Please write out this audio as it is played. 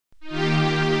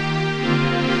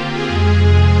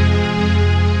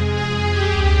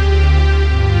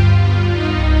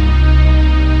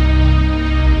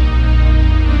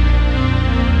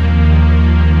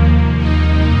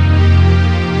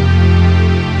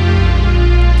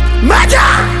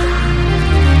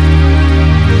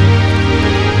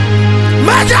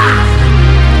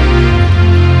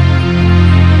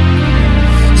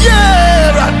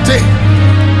Yeah, right there.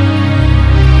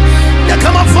 You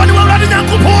come up for the one that you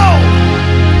go.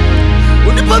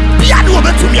 When you put piano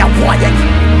over to me, I'm quiet.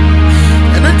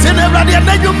 And then tell everybody, and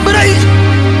then you pray.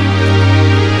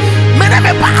 Men are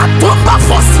about Adomba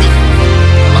FAUSTY.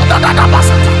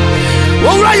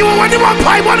 What are you when you want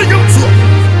pie? What are you doing?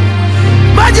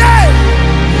 Maja,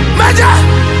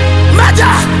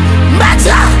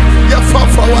 you fall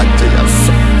forward to your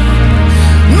soul.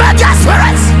 Maja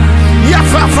spirit, you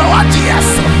fall forward to your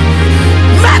soul.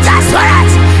 Maja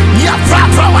spirit, you fall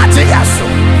forward to your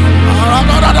soul.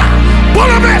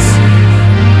 Bolomes.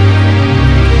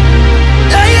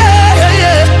 Yeah.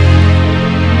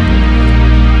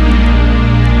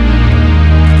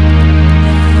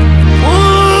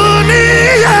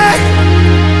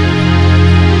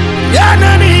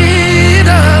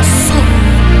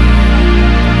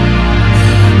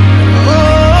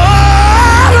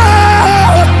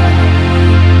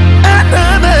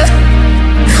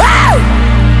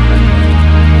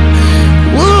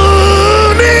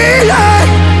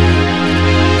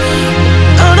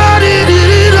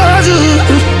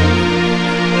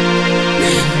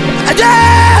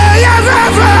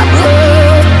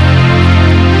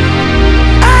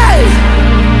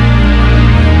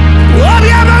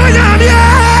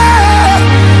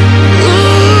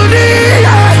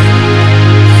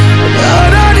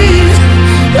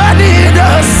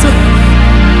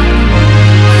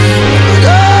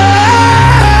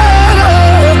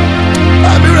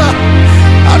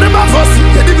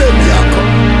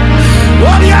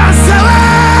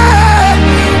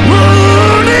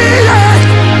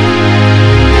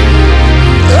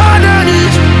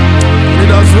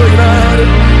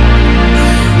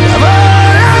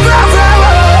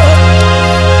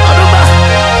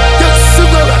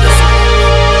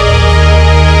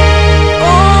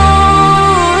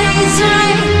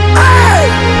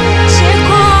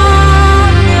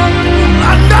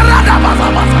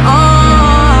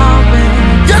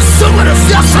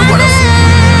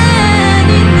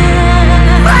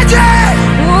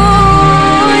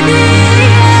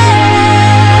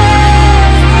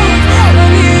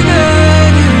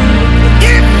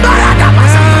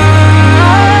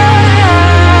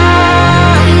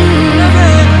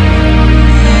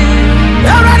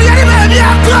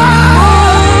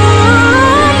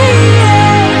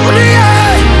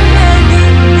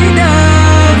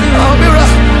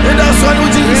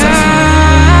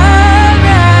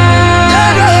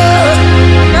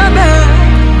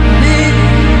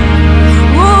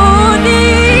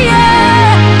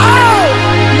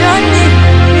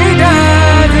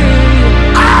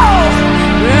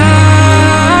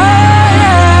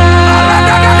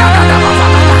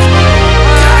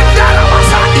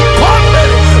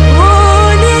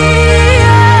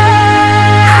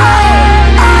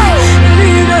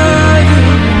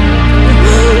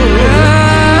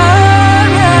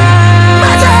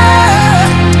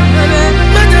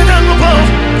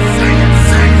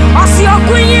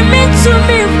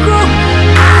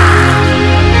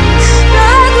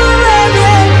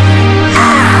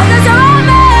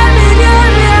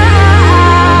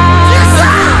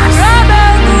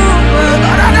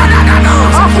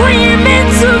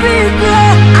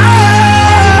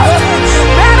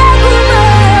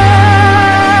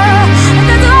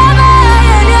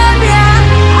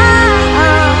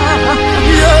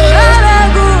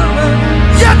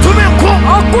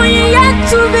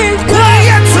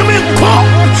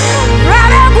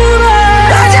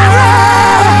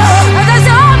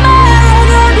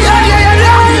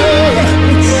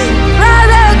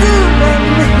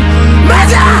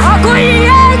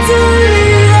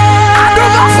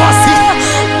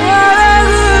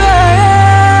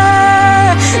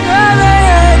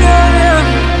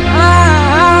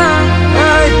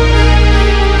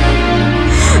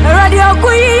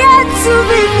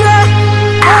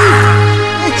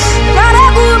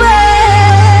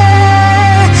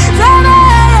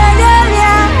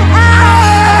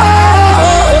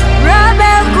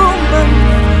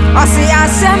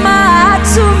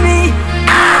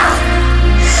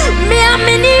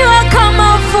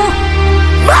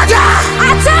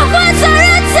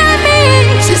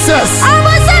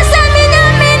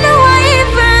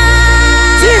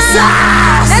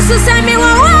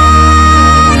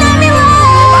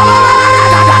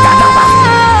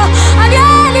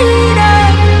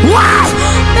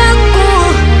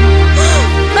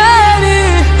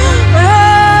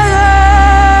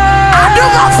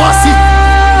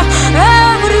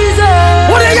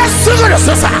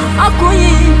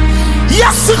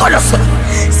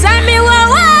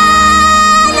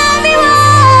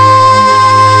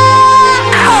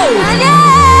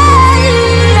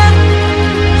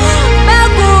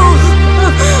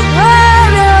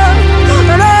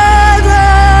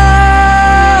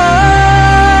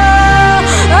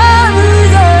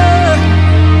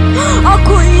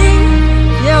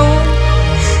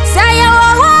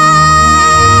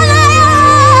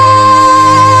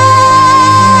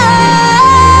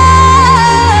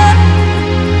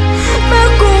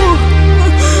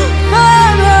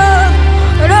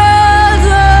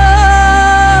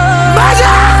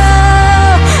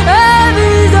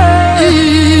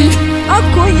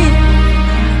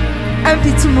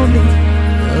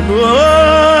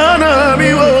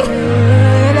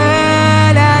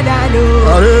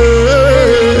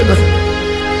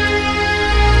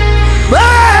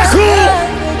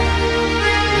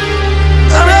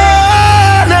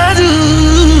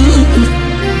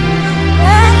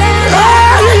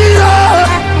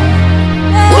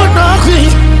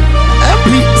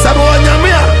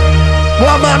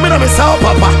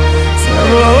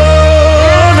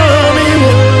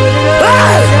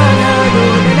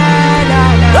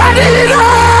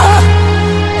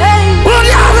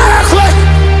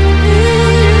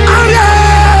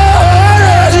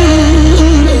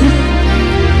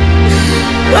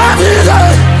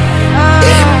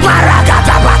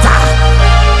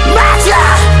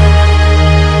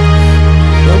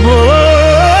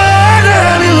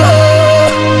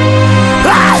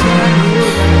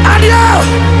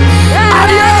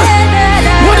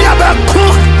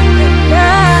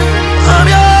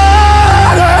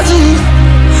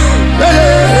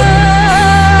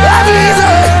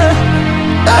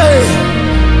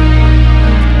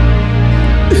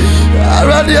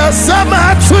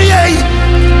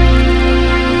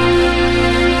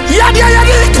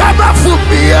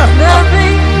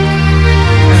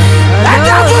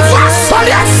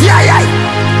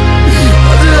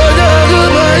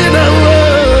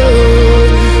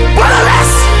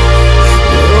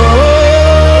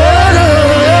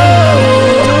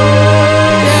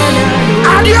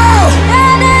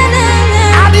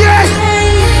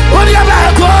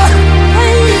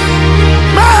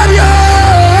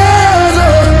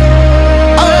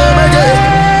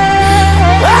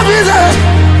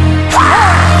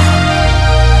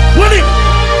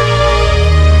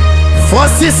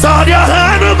 Saw your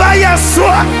hand by your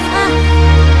sword.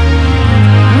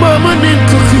 Mama named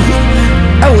Cuckoo.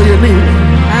 How will you name?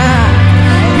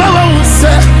 Mama will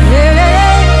say,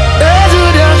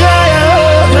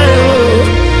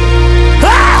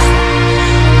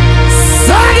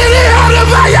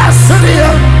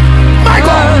 my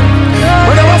God,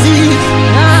 never feed,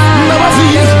 never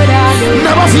feed,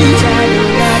 never feed.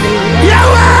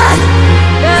 Yahweh,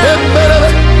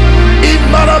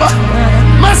 Imbaraba,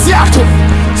 Masiato.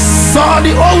 Saw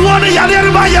the old one,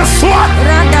 Yadir by your sword.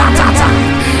 Katata,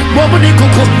 Momuni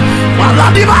Kuku,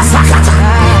 Maladi Masakata,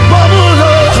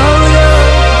 Momulo.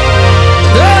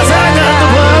 There's another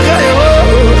word.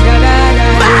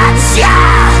 Matia,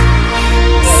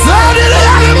 saw the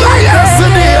Yadir by your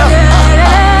sword.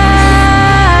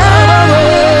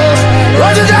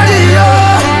 What did I do?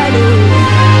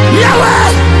 Yahweh,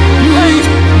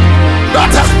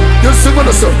 daughter, you're singing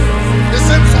the song. The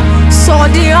same song. So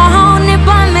the honey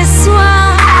by me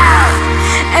swa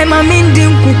Emma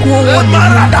minding kuku But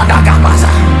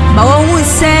when we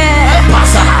say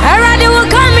Already will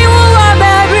come in over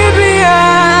baby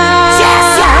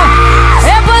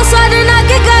Epa so the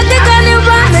nakika ni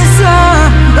by me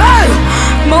swa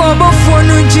Mo bofo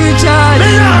no chicha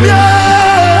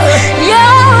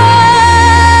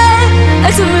Yahweh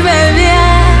Eto mi baby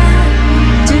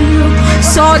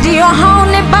So the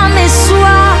honey by me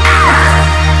swa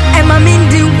Emma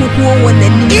minding kuku when the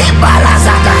knee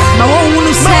barazaka. But when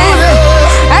you say,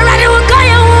 I ready will call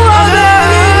you over.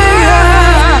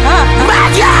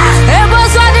 Magia, it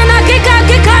was what in a kick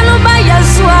no by your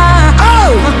swag.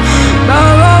 Oh,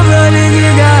 but running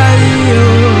you got you.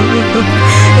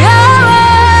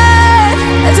 Yeah,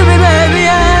 it's a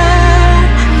baby.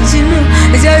 Jimmy,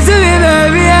 it's just a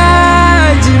baby.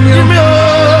 Jimmy,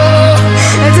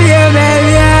 it's a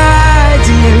baby.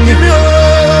 Jimmy.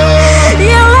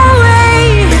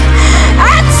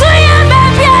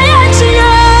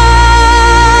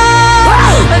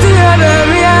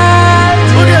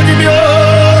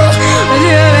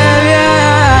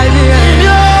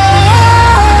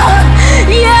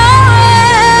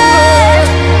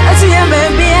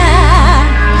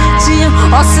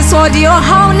 So the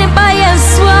honey by a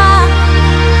swag,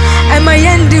 and my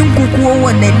ending kuku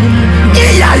one and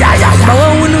yeah. But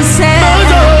when you say,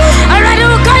 I ready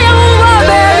to call you over,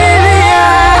 baby.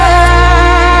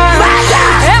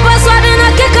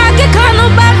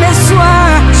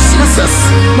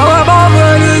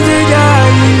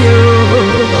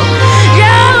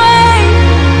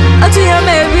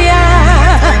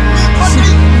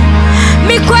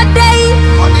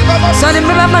 Sonny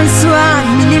Baba Mansua,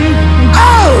 minim.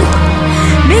 Oh,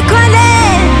 Mikone,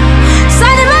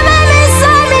 Sonny Baba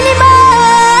Mansua, minima.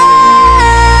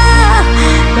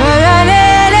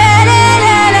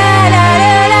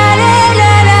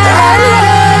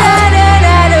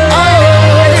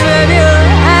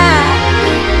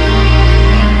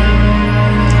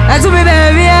 That's me,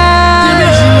 baby.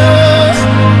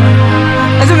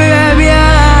 That's me, baby.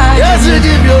 yes, you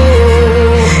give you.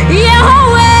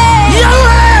 Yahweh.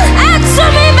 Yahweh. That's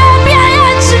me, baby.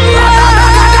 That's me.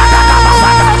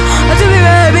 That's me,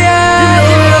 baby.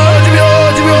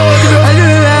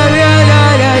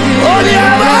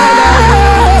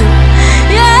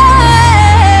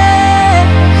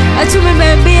 That's me,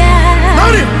 baby.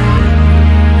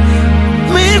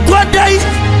 Me kwadai.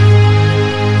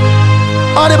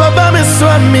 Ode baba me so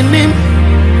minim.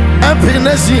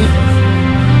 Happiness.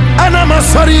 And I'm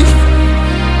sorry.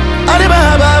 Ode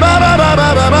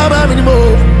baba minimo.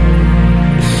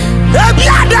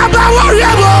 Ebiada ba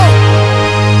woriabo.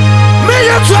 Me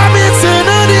you try me say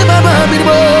no di baba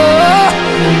minimo.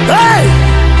 Hey.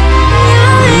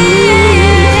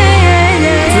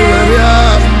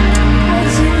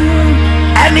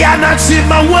 And you not see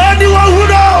my word you who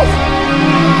know.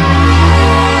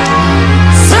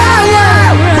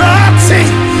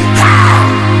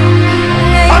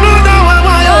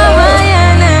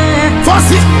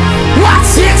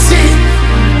 What's it?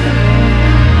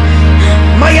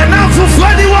 My enough for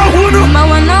funny one. My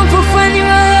one now for funny.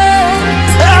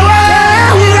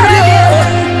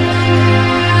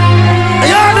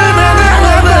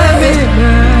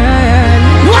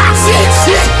 What's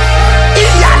it?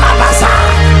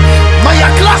 My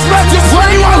classmate is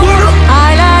funny one.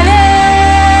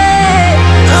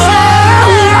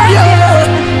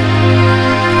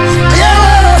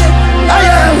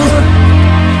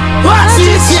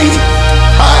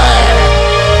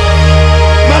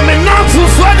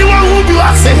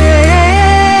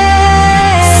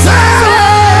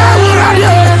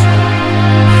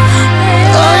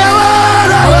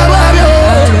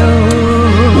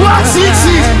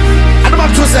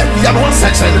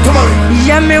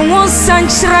 Yame won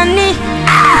sanchrani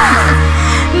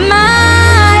ma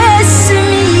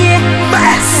esmiye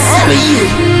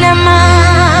nama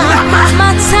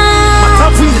mata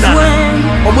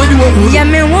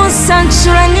yame won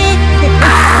sanchrani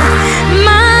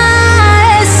ma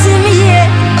esmiye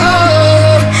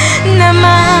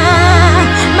nama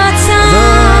mata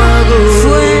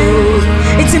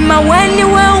it's my when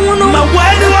you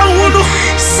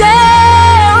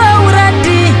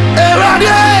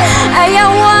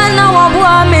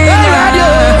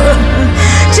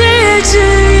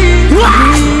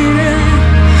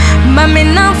Mami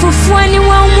na fufu ani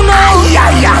wa muno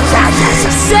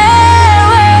se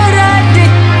werade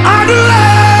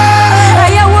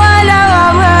aya wala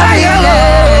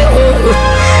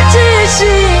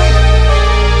chichi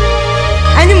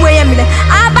ani moya mile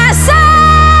abasa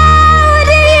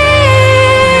odi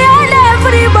ala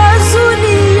free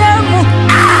bazuni yamu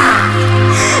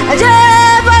aje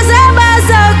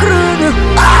baza kruno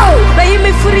bayi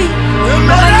me free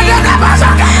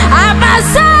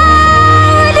abasa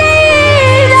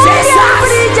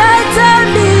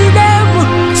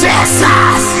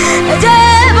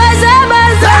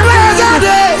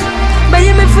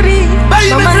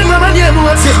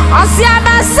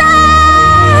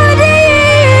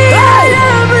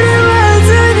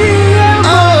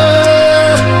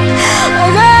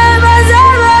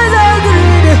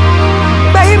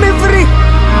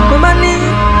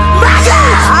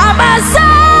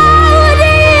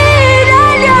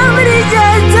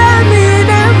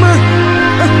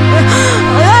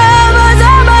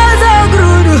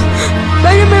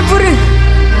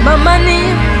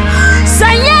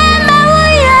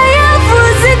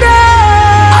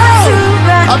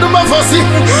Adomba fosi.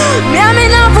 Miami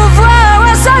na fufu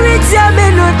wa sorry ti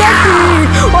amenu dati.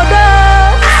 Odo.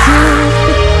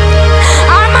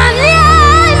 Amani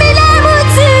mi na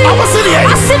muti.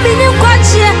 Asimi ni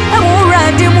kwachi e wo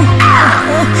rade mu.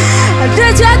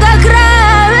 Adeje agakra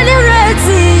ni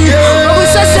reti. O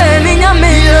so se mi nya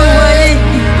me wale.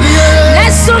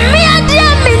 Leso mi ade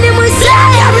mi ni musi.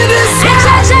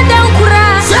 Echacha dan kura.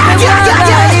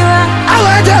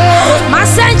 Awaja.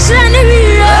 Masanchira ni wi.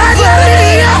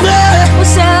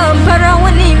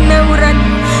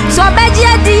 So beji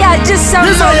adi ajisa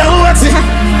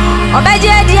obeji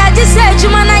adi ajisa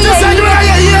ejuma na ye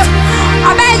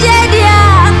obeji adi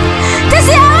a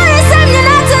tisi awori samni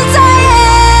na tata ye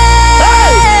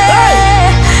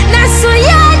na so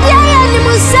ya adi ya ni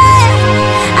musa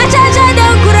achacha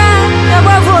dankura na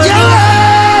bavo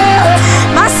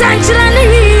masanchira ni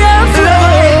wiya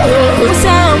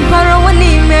musa mparo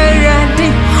wani mera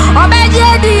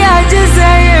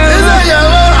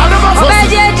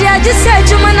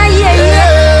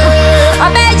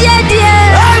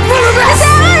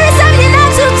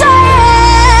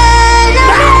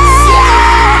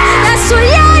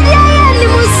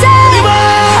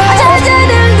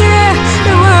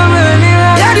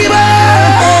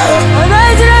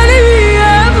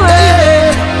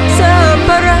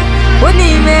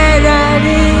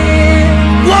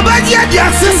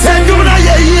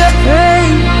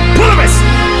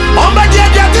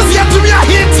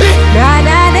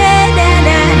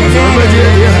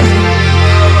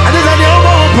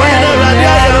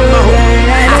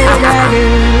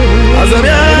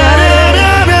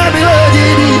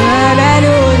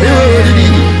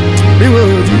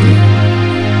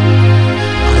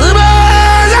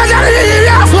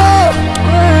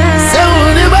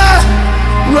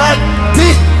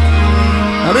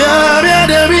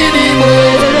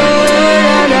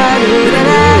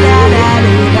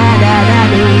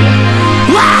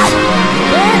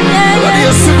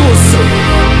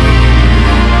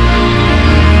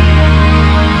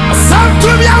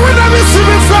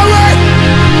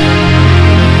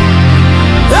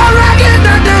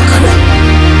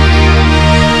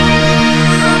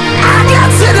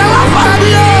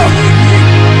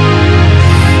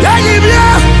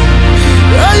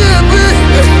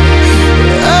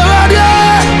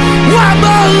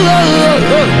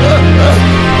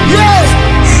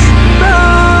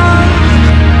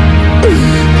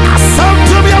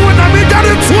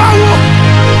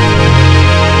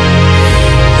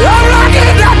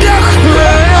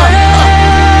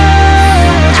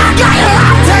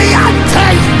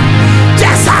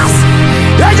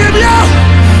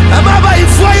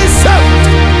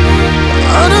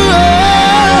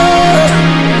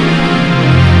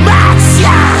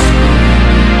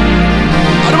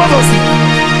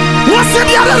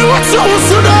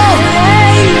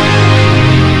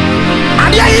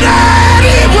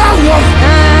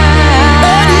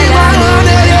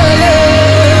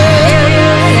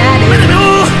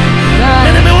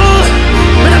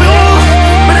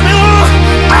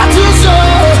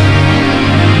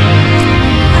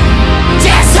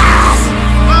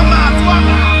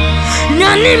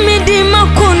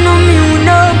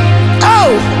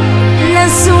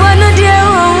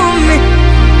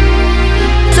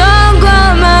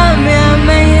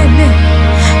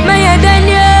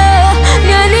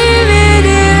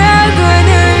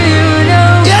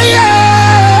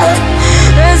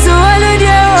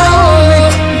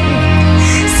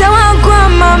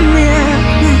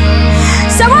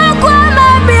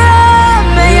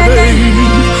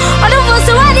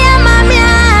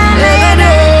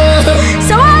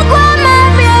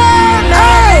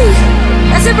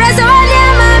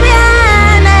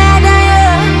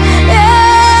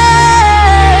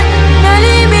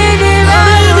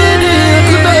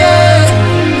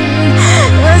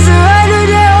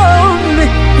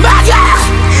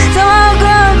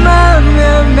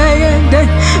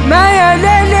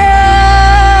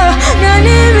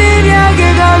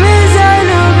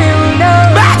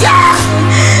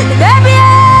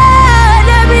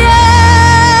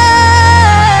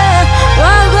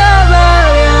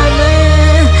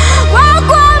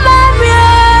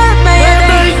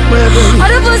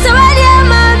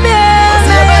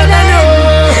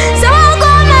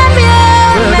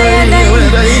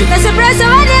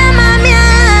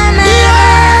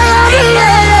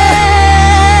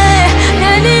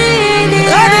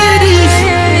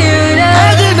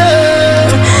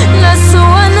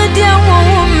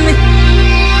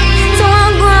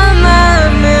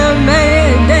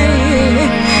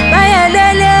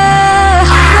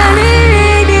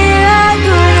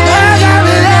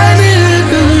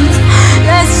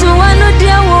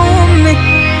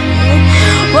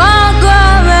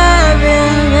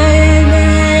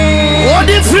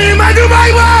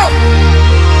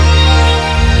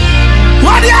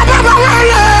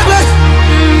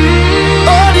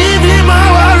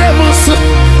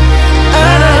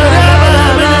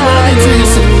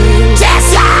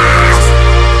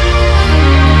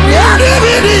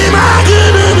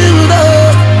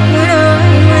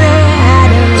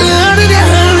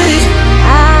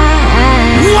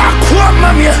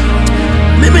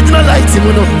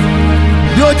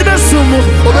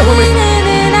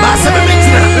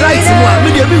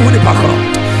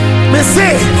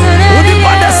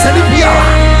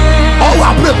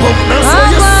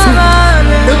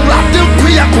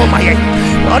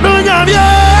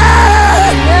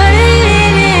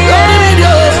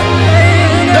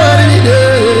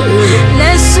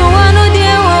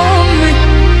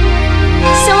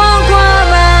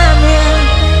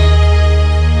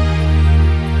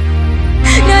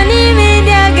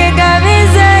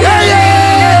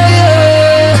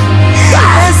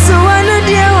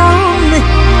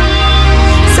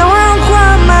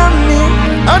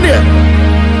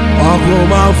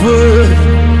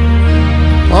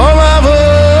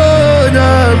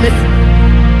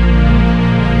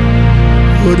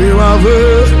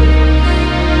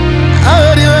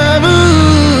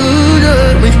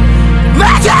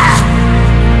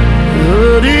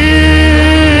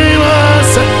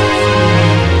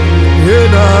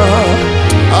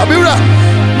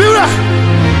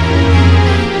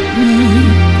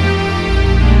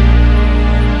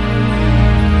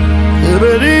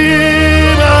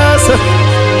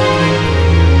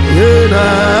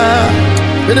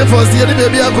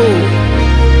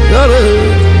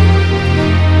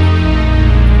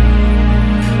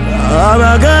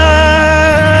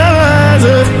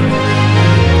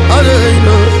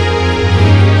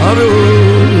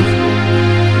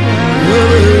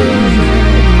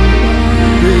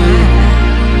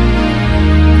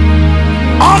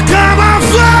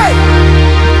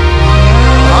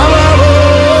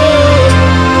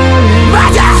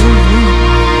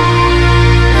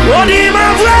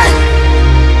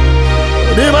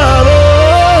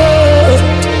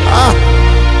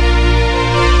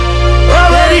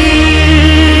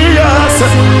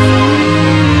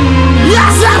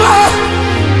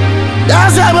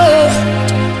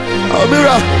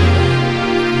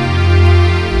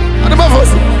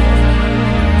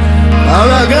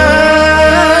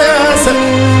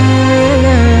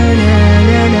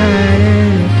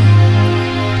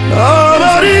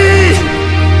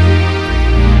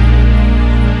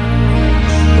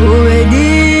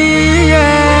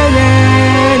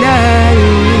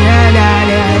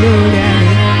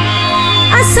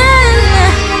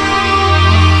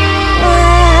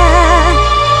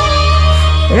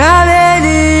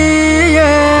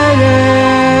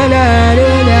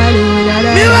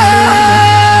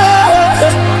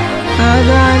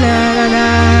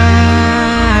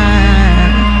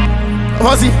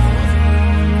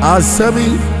Asami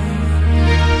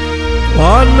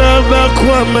Wana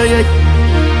bakwa maye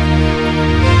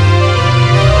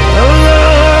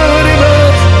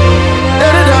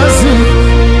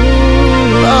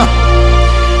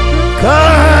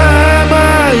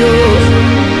Kamayo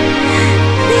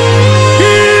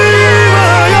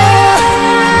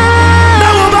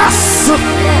Nawabasu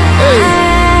Hey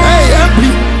Happy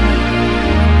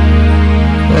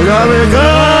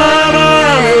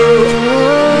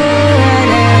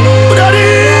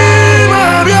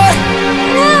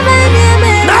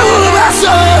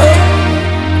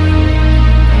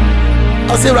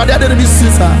I say rather than be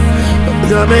sister.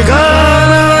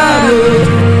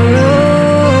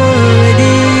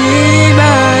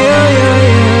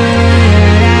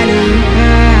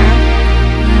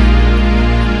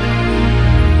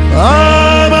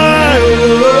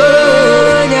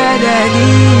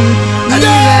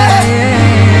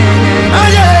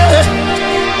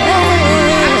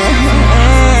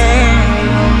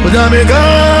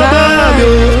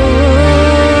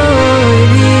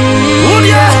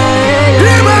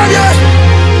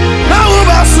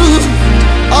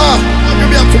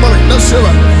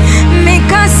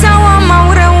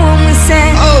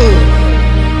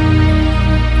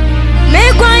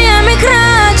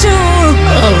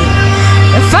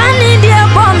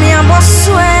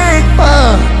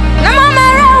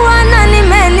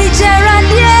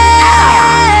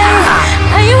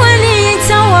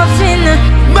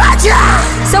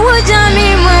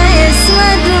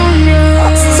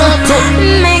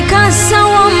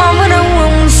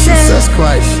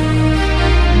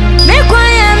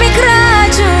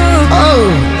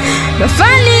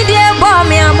 Finally, dear boy,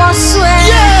 me I must swear.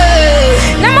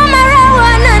 No mama,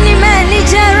 one and many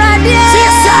Gerard.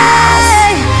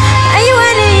 Are you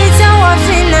any tower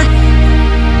finna?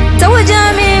 Tower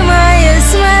Jamie, my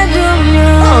sweat room.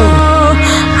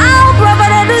 I'll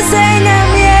probably do say,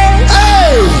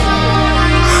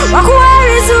 where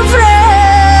is your friend?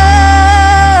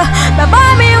 The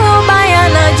Bobby will buy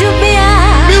an Jubia.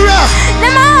 The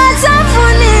man's a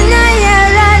funny.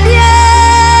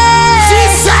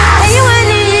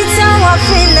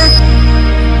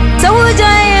 So would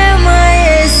I am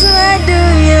my sweat do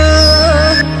you?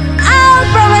 I'll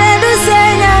probably do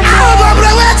say now.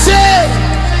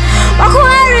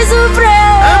 Where is your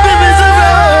friend?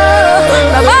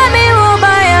 Baba will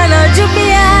buy an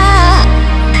Jubia.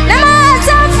 The man's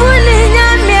a fool in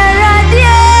your mirror,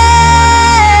 dear.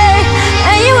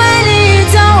 And you ain't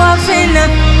so often.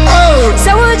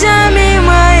 So would I be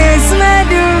my sweat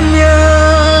do you?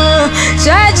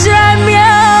 Judge me.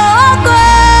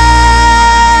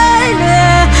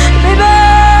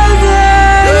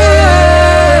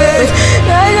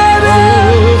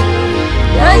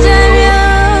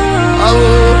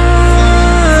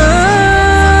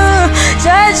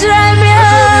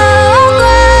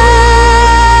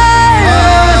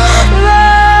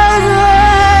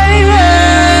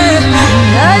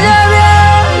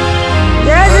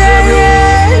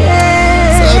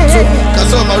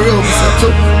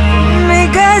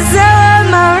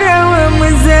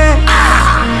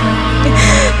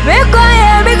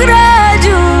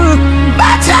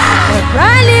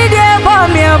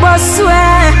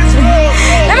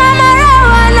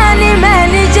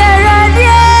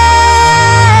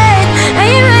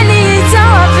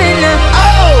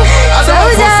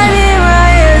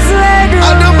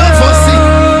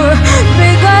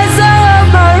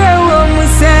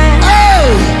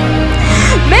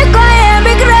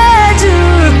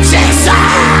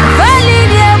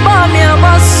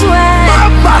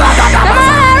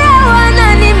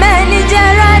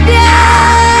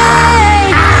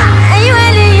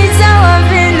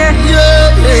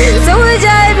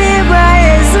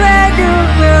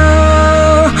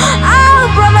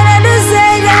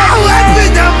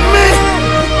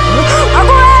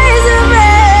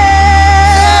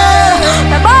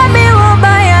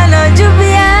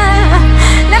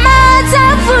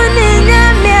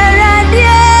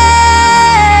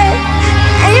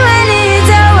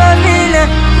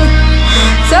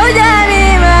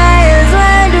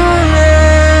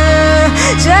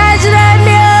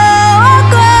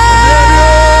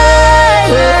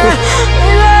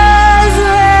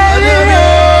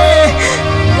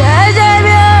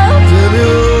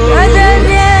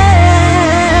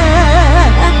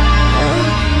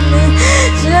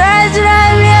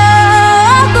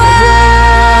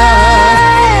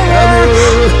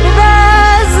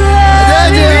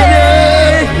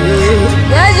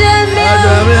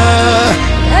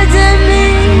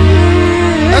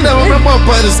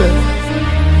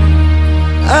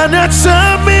 And that's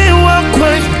me one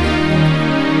quick.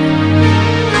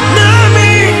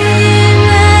 Nami,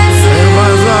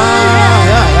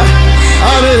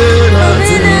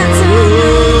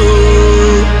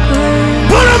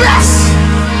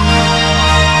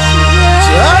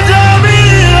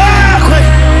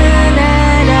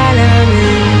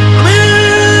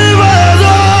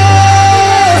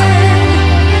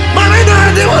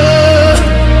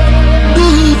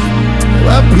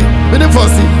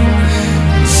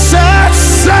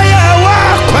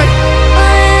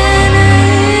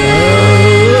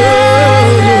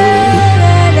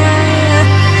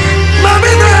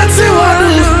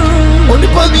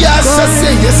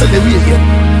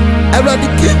 Everybody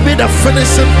give me the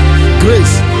finishing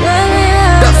grace.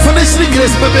 The finishing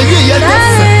grace, baby. Yeah,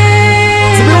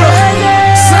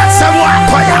 someone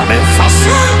quiet me fast.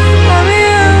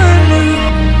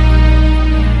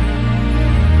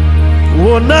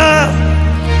 Oh, na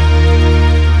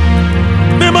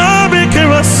me mommy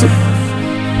keras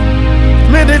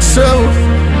me did so.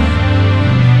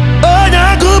 Oh,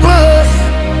 na guba.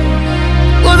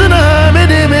 Oh, na me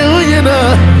de me uyina.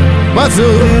 What's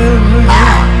up?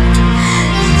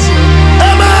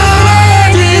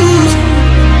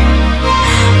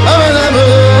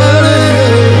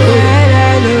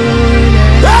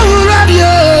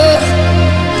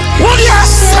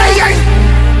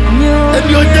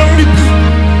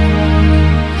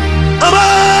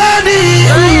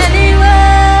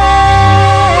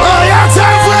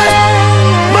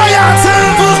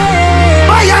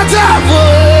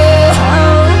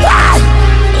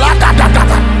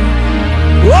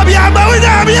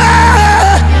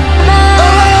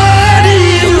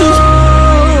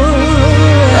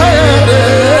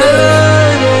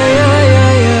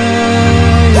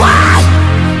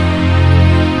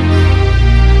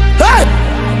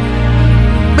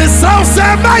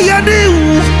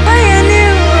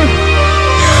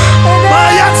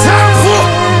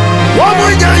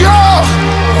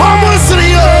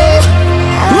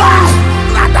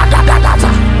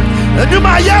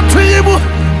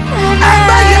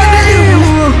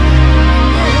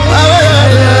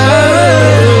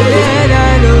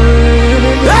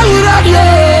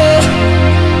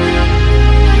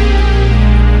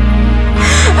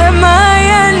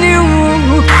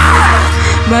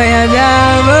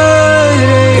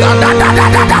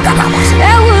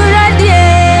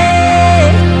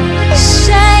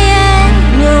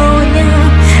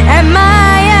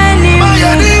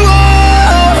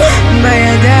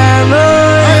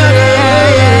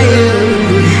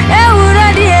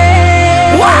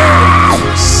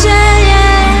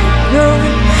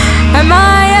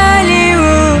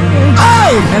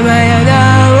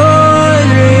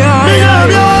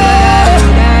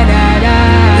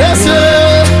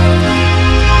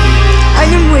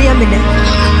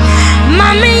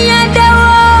 Mama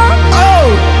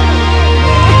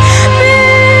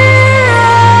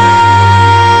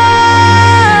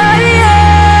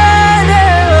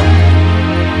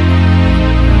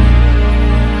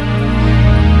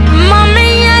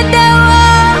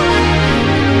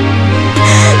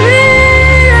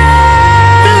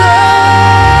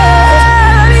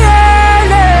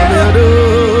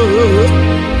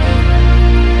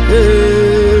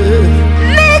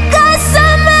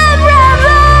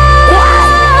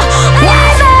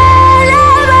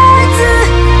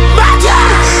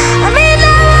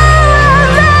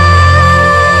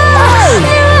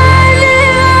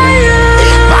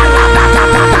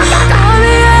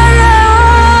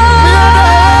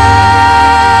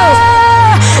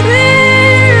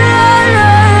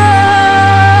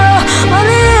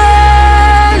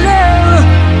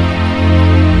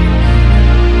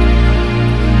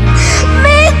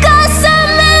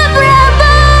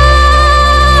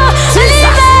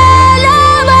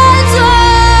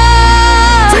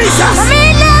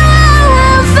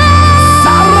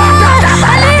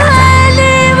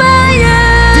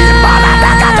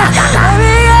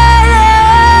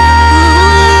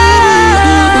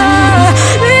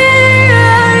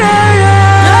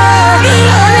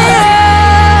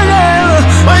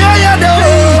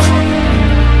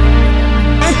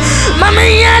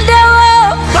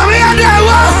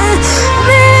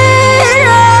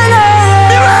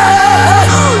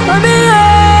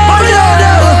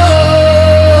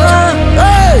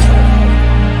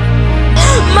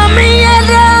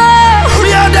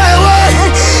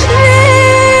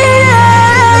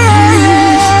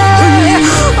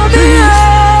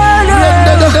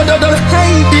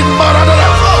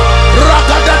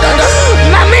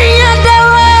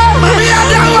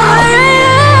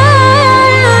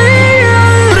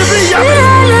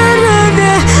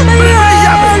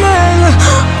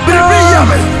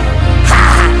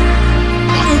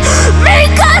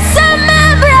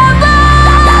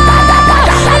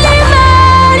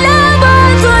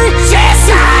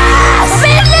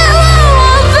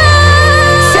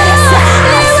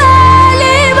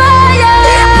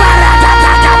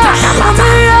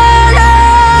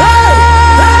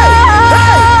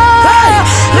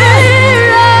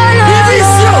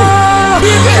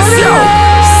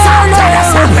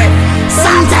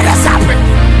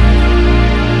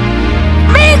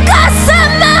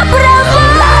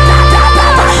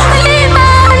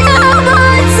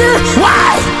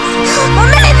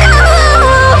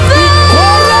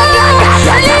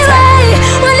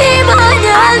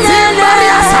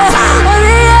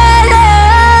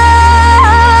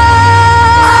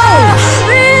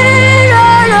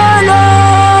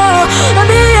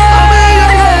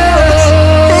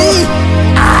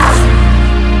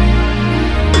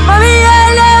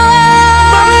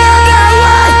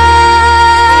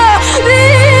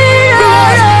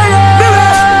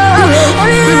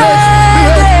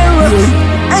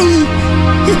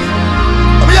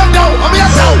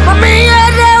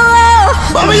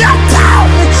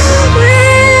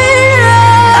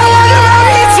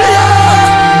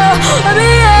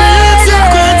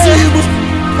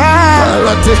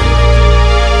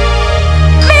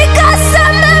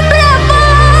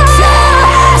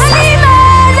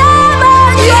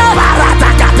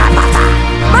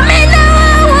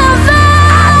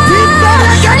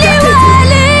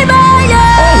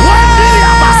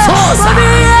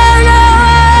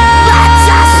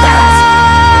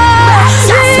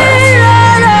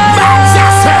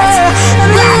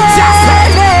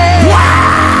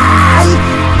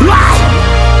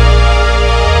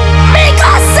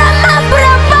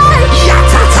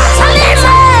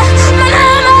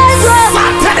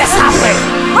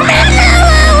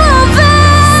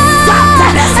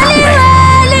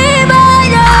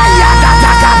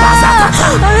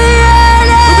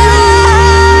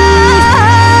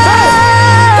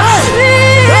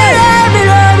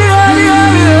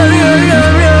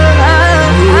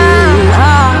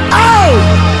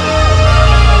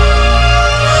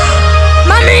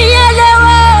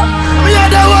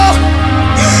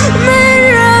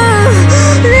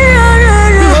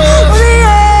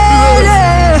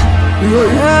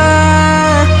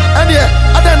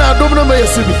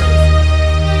Adomba,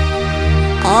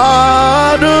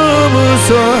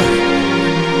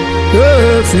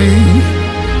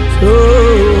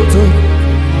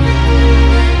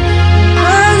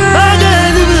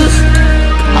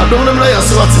 I don't know your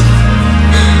sweat.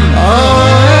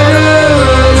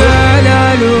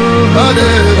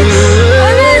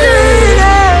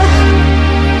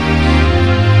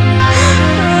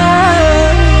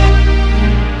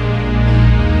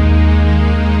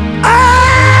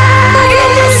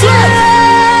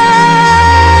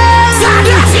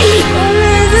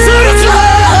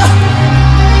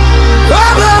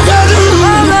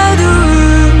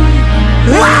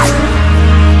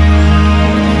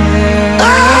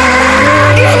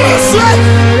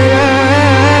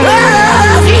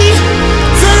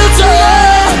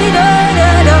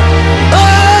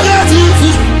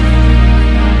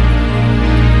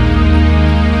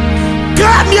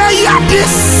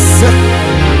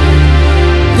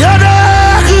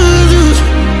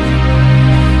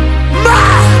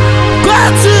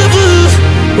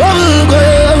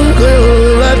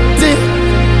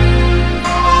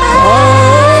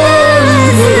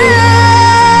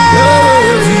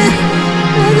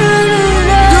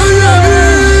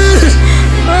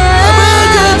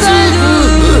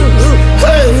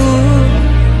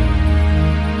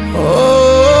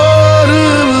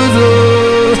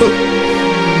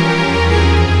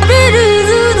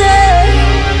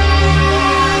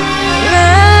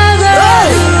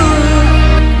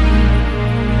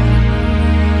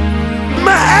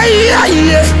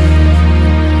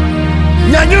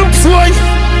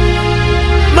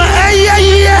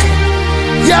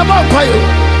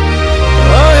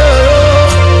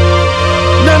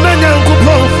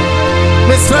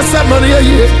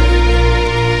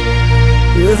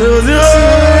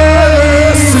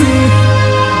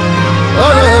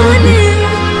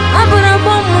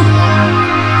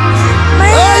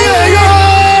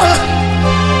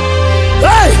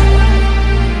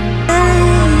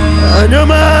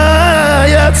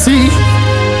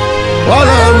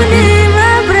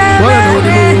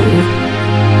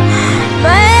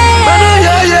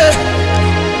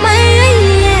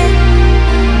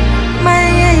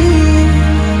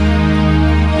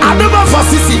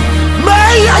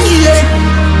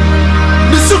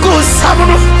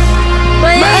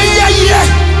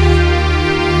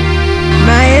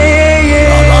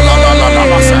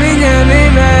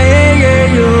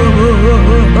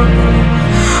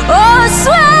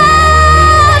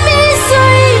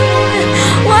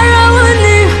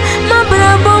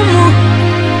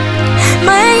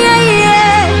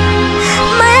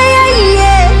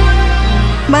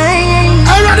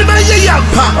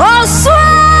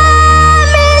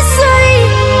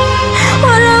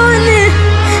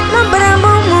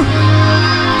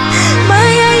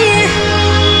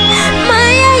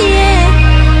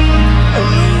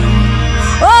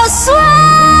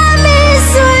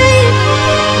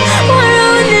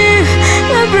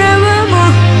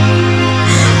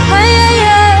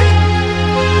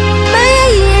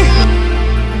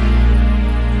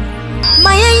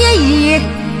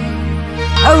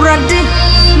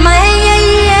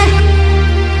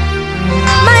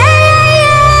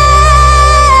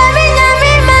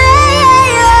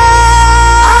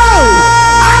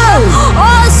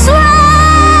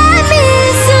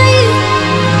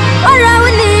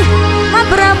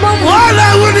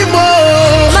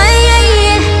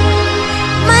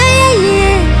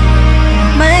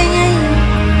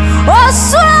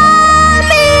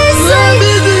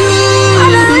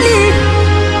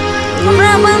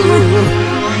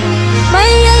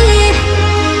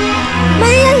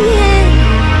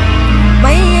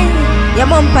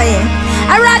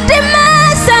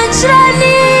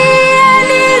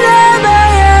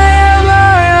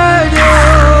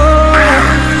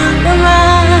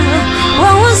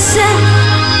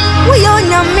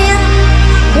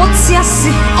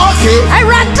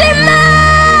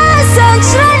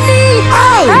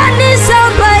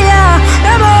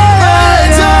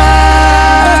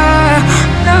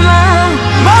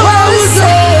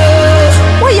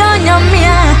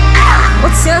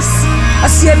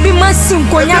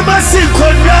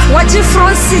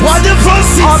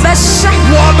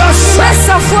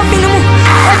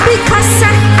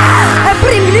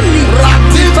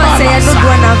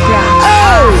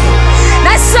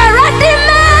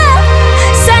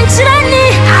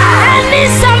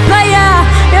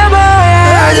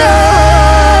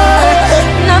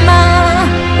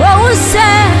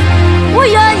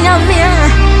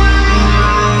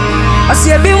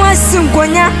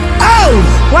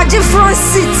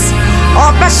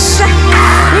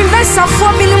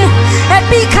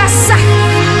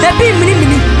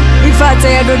 fata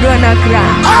ya dodo na kra.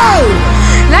 Oh,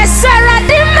 La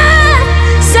saradima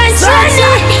sanchani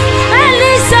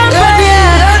Elisa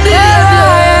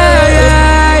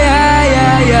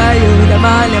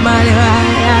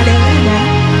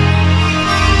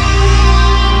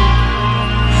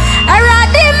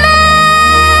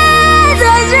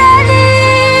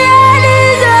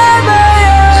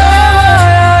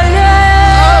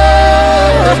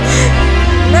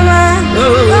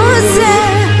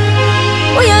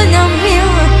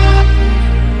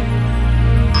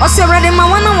Osirade ma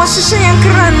wana washisha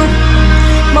yankrano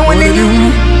ma wana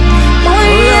ni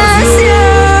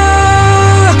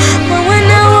ma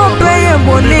wana obaya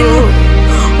bonenu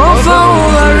ofa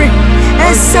worry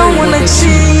esa wana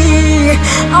chi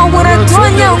awara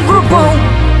tonya grupo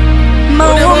ma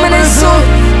woman so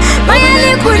ma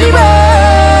yani kuliba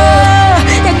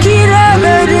yakira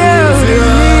bere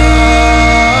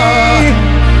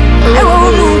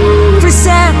ewo mu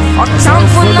frisa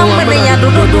otamfo na mene ya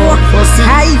dodo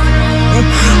hai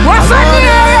wafani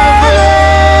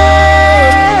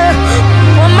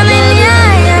wamani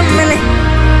ya mele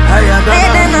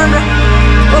ayadana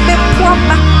obe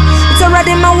puapa it's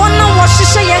already my one no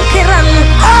washisha yankiranu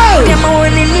kema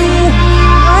woni limu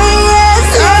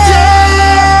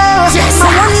yes my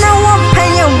one no one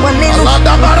pay wonenu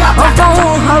ofa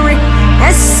hurry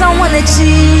as someone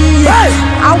achieve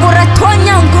I would have torn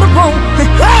young group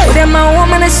with my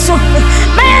woman is so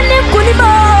man kunibo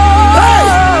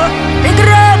big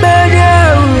rubber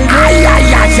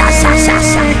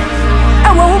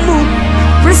I won't move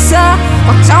Risa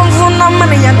or town for no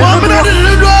money and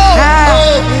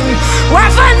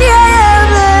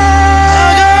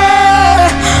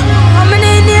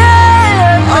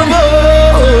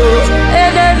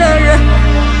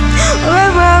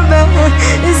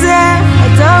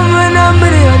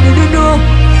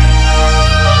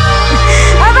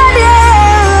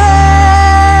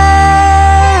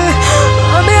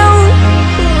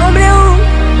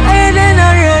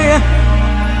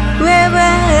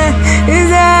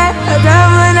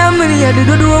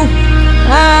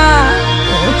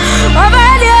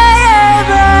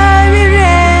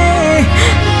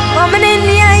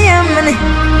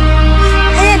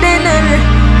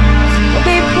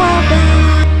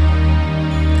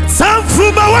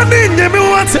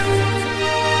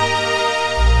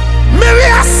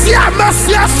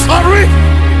sorry.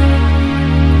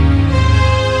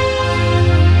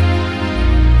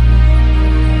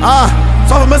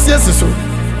 So I'm so.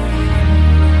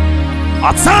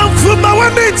 I time for my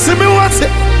one day to me what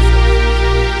it.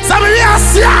 Somebody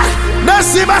else,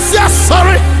 yeah.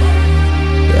 Sorry.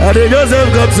 I did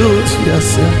Joseph got to yes,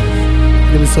 sir.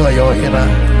 You saw your here.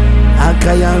 I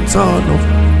can't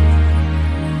turn.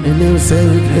 The name say,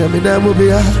 "Me that will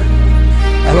be."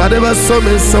 I never saw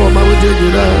me so my would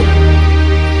do that.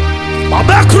 My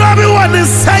back rabbi one is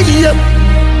saying,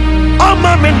 "Oh,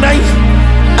 my midnight,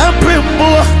 and pray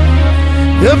more."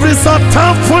 Every sort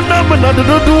of phenomenon to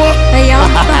do.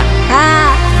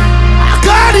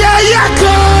 God, yeah,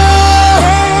 go.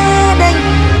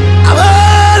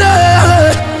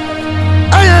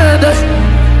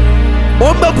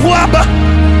 Omba puaba.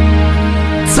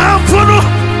 Samfuno.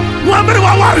 Wamere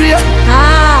wa warrior.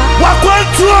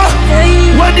 Wakwantua.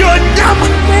 When you're nyam.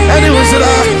 And it was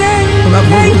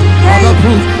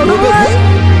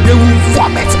they will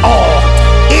vomit all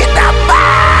in the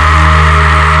mighty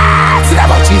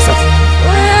name of Jesus.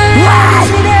 Why?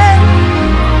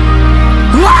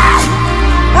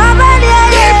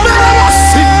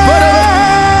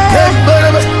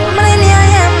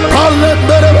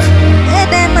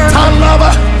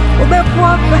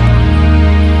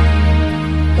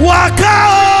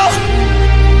 Wakao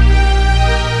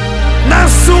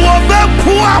Nasu obe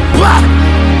puapa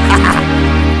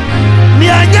Ni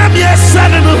anyam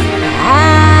yesanenu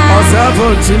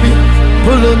Osafo chimi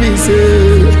Pulo mi se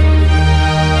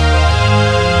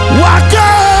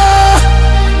Wakao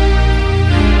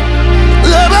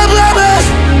Lebe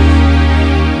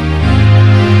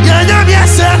Ni anyam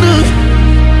yesanu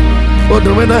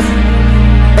Odomena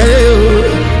Eyo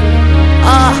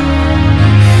Ah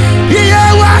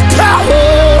Yeah,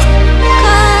 wakao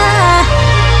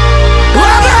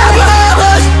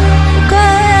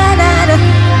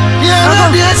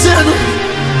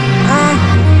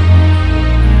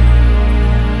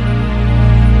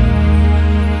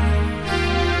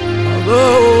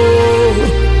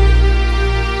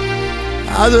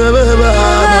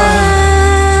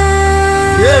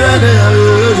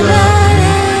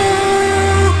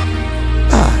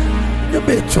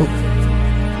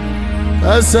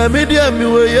Asa media mi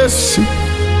we Yesu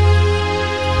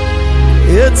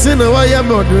Yeti na wa ya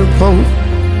me odun pon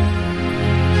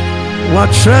What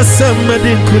trust and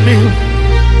medicine?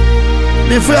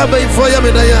 Before I buy for you, I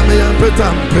am a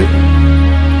petampe.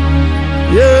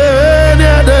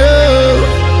 Yeah,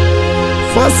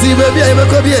 FAUSTY, baby, I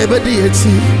will be able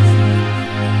to.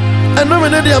 I know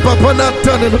when they are papa not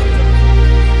turning.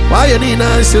 Why you need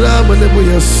to sit down when they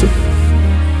are so?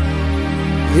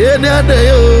 Yeah,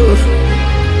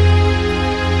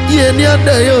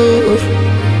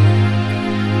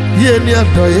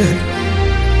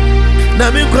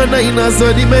 na mi kwa na ina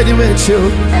so di medi mecho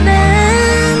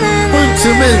untu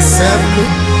mensam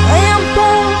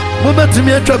mo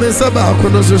betumi atwa me saba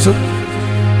akono soso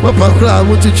mo pakra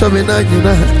mo twa me na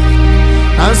nyina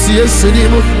ansi yesu ni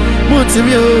mo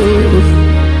mutimi o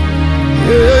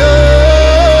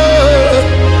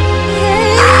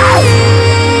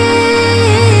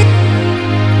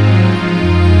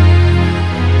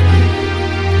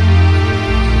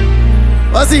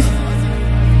FAUSTY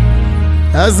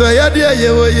Aza yadi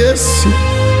ayewo Yesu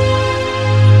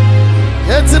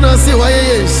Yeti no si wa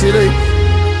ye shire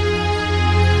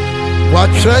Wa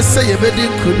trust ye bedi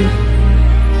nkuni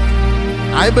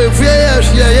Ai be fie ye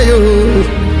hia ye yo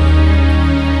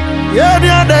Ye ni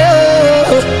ada yo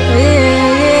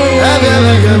Ya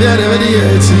bedi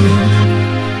ye ti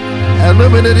Eno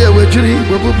me ne dia wajuri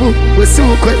wobubu wesi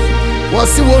wo kwe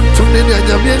wasi wo ntumne ni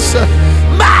anyamiesha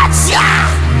Matia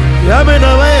Ya me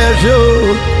na wa ye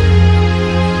jo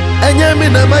Enyami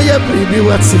na maya bribi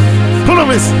wati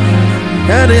promise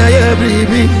Yana ya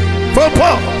bribi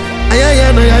Popo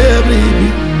Aya na ya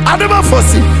bribi Adomba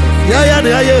FAUSTY Ya na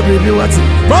ya bribi wati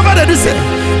Prophet de say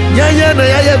Ya na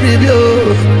ya bribi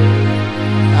o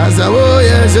Azawo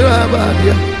ya jira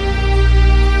badia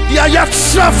Ya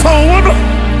trafa wono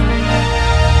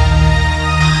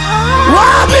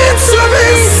Wabi to me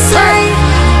say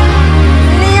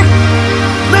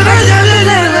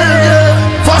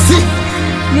FAUSTY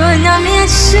Nyonya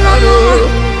mishramu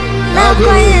na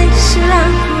kwaye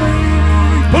shramu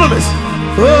Promise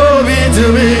Oh be to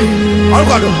me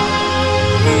Alquado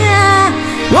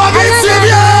Oh be to me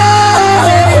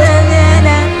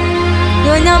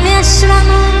Nyonya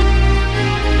mishramu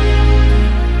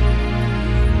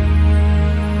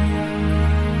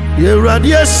Ye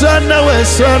radiation na we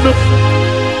sano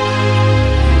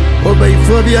Oh be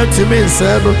for be to me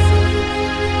sano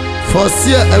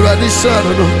FAUSTY a radiation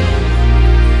no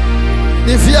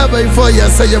If you are by 4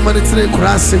 years, say your money to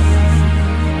cross it.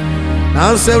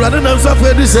 Now, say, rather than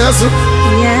suffer this house,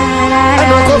 I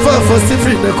don't go for FAUSTY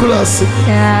free the class.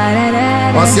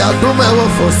 Was your Adomba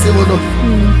FAUSTY?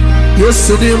 Yes,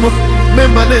 to them,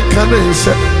 member the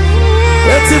carnation.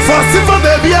 Let's see FAUSTY for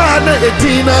baby, Anna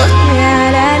Etina.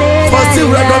 FAUSTY,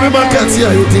 Radome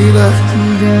Macatia Etina.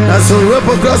 That's all rap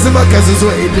across the Macas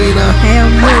Etina.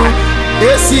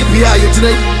 ACPI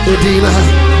Etina.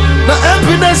 Na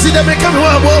happiness that become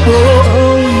one bobo.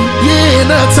 Yeah,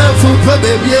 not time for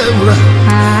baby.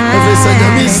 Every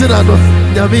Sunday, Yamishira,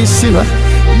 Yamishira,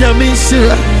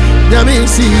 Yamishira,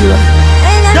 Yamishira,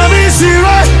 Yamishira,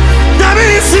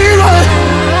 Yamishira.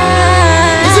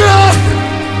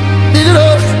 Is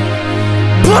it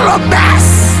pull up bass?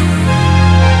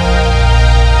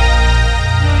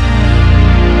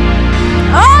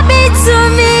 Oh, be to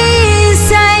me,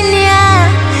 Sanya.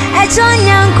 I join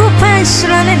young Coupons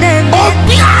running them. Oh,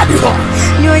 Piano!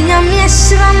 Nyonya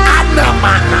mishramu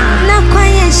na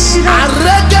kwaye shramu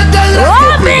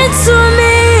Oh, be to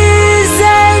me,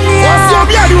 Sanya.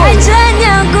 I join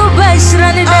young Coupons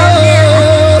running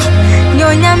them.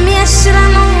 Nyonya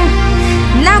mishramu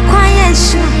na kwaye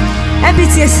shramu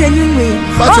Ebiti esenywe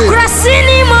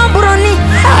Okrasini mobroni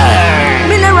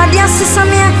Mina radia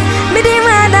sisamia Midi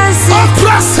madansi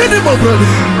Okrasini mobroni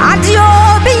Adio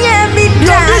binye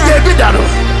bida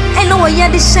Eno wa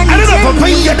yadi shani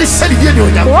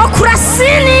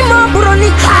Okrasini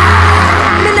mobroni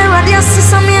Mina radia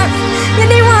sisamia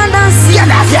Midi madansi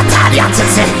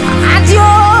Adio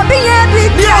binye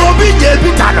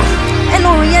bida Eno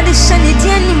wa yadi shani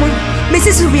dianimo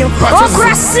Mrs. Rubio, oh,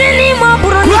 Grassini, my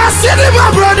brother,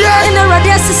 in the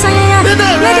radius,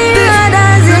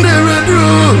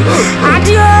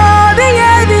 Adio,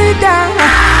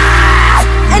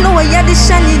 and over yet the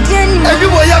shiny den,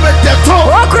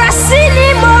 oh,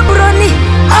 Grassini, my brony,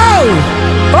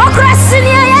 oh,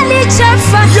 Grassini, I need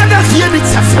Chaffa,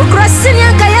 oh, Grassini,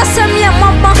 Gayasamia,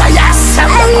 Mama,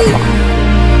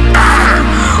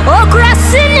 oh,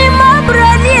 Grassini, my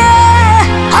brony.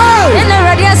 In the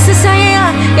radius,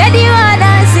 Yadi, what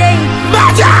I say,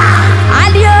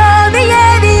 Adio,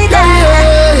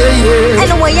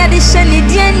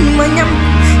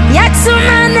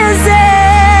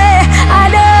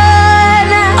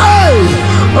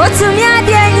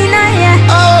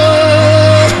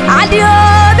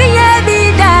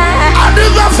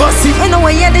 And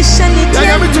away at the shiny. I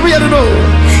am to be, I don't know.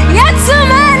 Yet some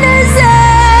man is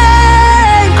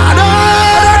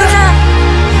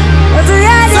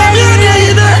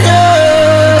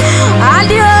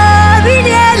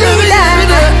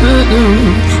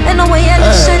and away at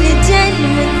the shiny.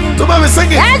 To be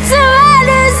singing. That's a man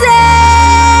is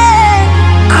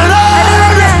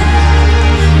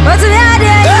what's the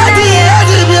idea?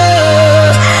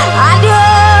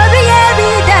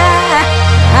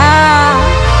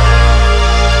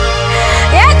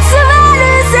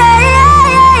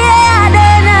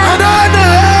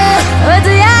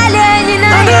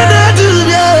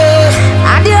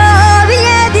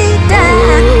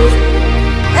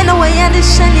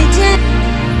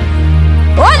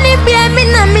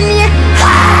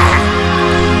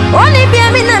 Only be a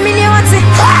minute, what's it?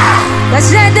 That's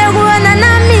right, the one and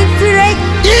I'm me, right?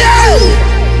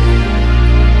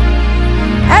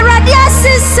 I rather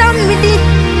see somebody.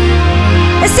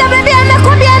 It's a baby, I'm a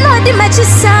copy, I know the match is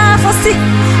for see.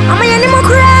 I'm a animal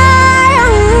cry.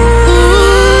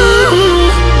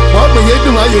 What may you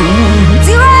do?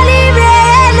 Only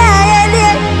brain,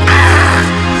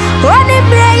 only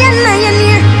brain,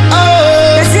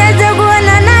 that's right, the one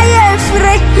and I am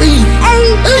free.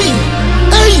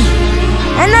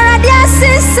 And I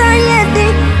see Sayedi.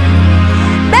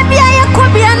 Baby, I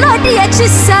could be an audience,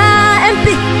 MP.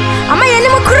 I'm a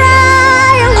animal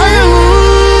cry.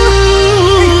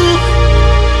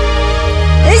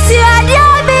 It's your idea,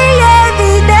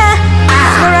 baby.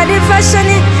 Already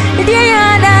fashioning,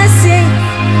 dear dancing.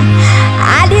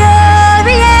 Adio,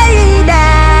 baby.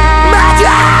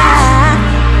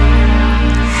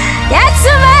 Yes,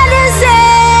 man is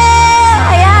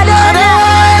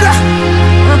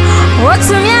what's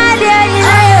the idea?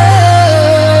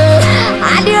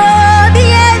 Adio,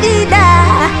 baby,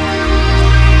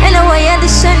 and away at the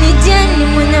shiny jenny.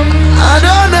 I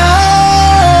don't know.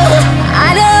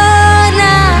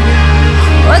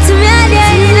 What's the idea?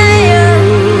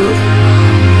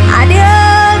 Adio,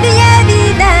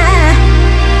 baby,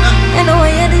 and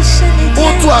away at the shiny jenny.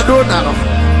 What do I do now?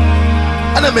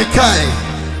 And I'm a kind.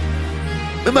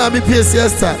 The mammy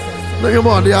PCS, no, you're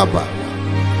more the upper.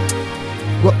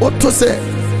 What to say?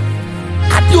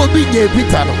 I do be a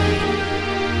Peter.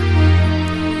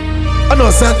 I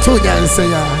know Santonia and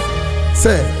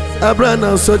say,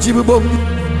 Abrana, so Jimmy Bomb.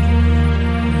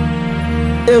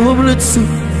 A woman soup.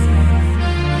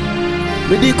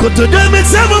 We did go to them and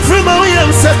seven from my way. I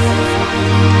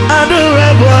don't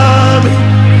have me.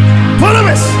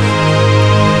 Followers.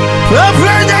 Well,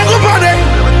 playing a good body.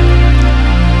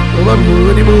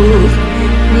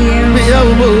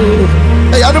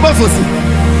 Hey, I don't know for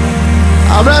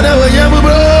I'm rather when you're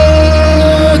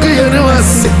broke, you know what I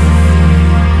say.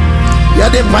 You're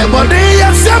the my body,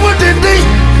 you're 17 days.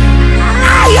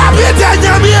 I am it,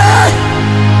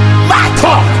 my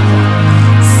talk.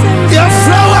 Your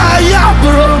flower, yeah,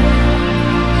 bro.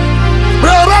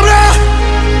 Bro.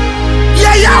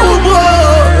 Yeah, bro.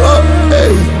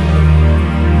 Hey.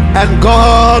 And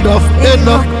God of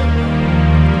Enoch,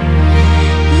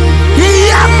 He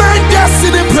had my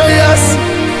destiny prayers.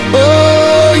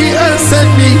 Oh, He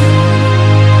answered me.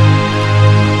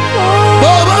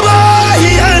 Oh,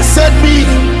 He answered me.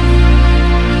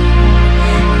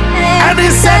 And He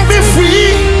set me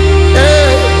free.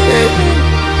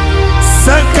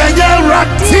 Sankaya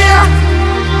Ratia.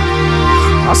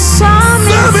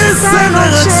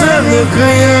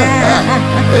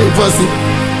 Hey, Fossy.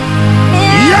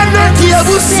 Yanaki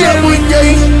Abusia Munye.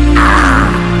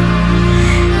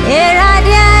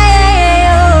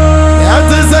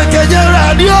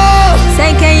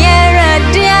 Sankaya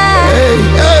Radio. Hey.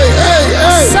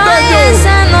 Science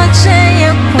and not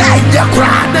change. Naya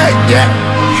cry, Naya.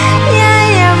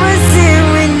 Yeah,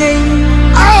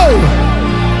 Oh.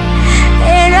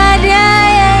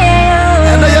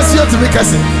 And I ask you to make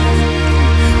us.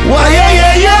 Why, yeah.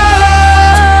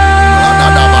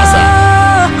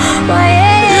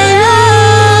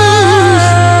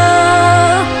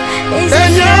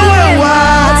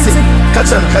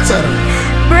 Catch her.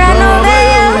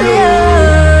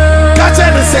 Catch her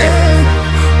and say,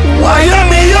 why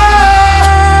am I? Yeah.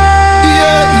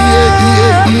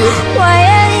 Why,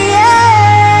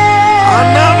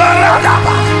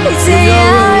 it's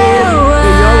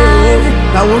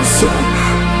I want so.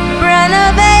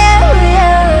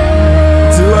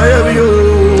 Do I have you?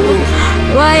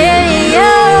 Why,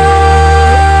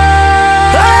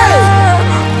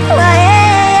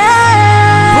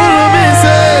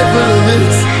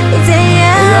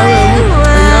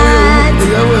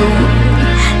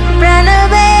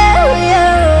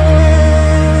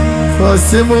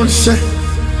 Simon She,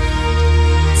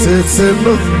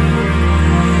 no.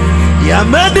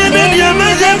 Yamadin and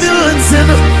Yamadin.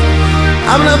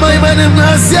 I'm not my man in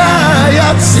Nasia.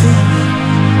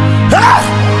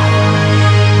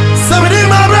 Somebody,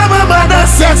 my brother,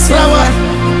 that's yes, flower.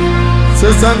 So,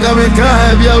 Sangamika,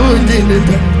 have your wound in it.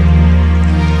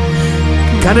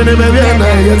 Can you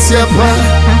remember? Yes, your pa.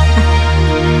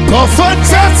 Comfort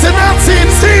chats and not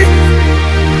see.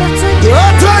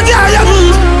 What are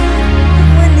you?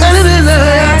 And it is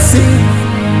I see.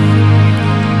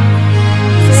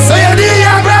 So, you need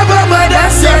your brother, my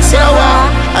that's yes, flower.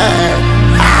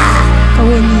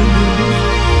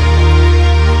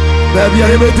 Baby, I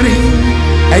have a dream.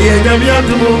 I am young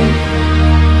to move.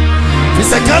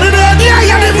 It's a Canada, I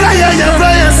am a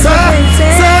flyer, sir.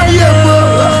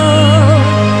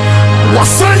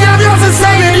 What's on your house and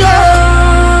saying you?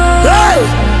 Hey,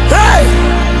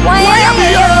 why am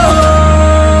you?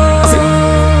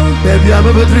 Baby, I'm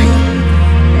a dream.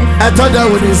 I thought I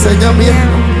would say,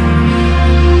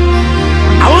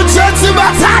 I won't chat to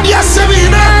my time, yes,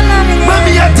 Sabina.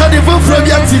 Mommy, I told you from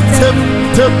your tip.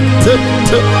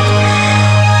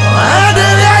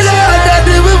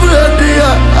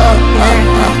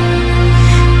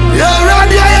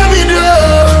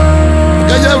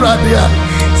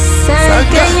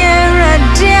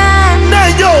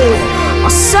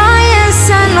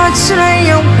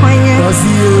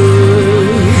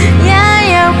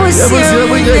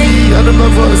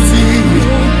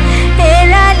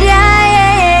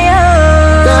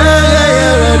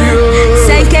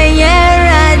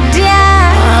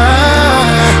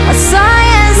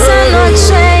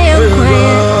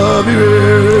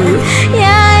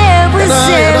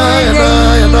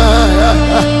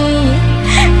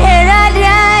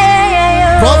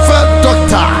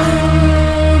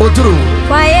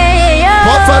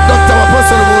 Prophet Doctor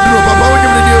Apostle Moduro, Papa, when you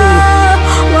knew.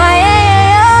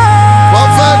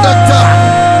 Prophet Doctor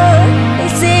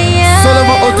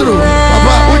Solomon Oduro,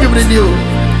 Papa, when you knew.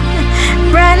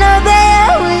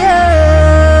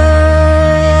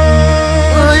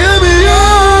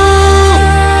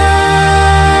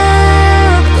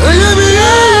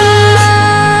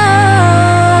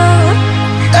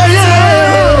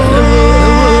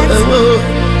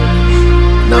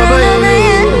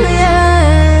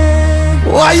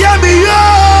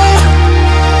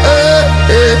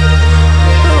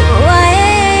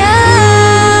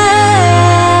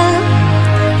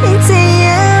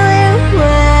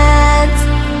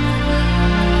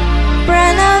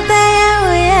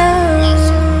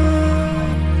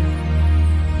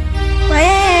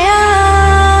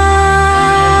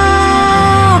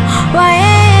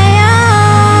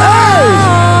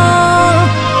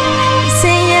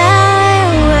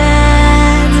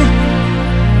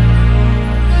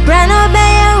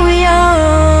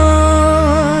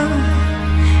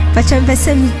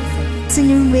 Person to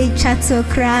new way chat or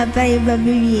crab by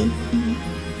baby.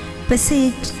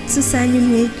 Passage to sign you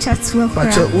may chat to a crab.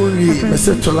 I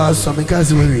said to last some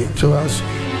because we to us.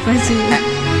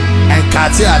 And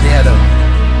Katia the other.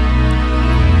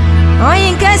 Oh,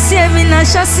 you can see me na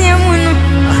chassis moon.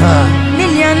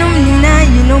 Millianum Nina,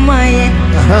 you know my.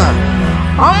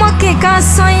 Almost kick us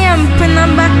so young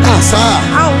penamba.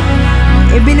 Ow,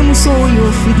 a binim so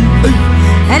you feed.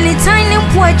 And a tiny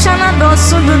poor chana does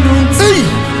so do it.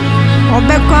 Or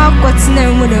back up what's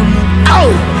name with them. Oh,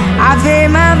 I've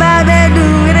my baby do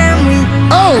them.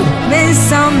 Oh, then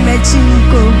some matching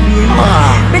go be.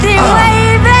 But the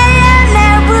way they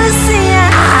never see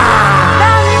it.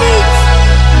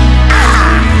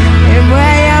 And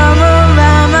why I'm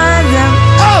over my them.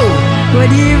 Oh, what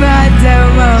do you tell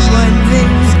my one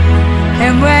thing?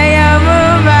 And why I'm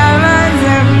over my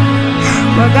them.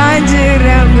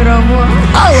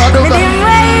 Oh, I don't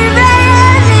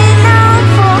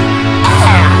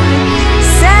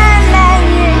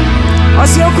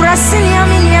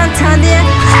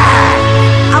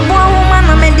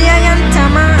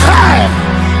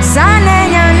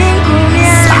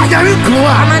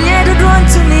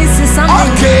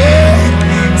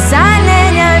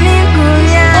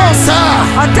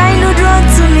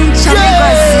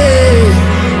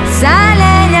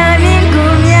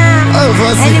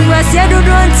and it was said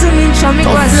to me, Chommy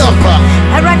was a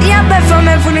radia from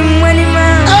every money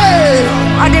man.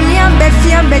 Or the mere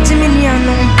Beffia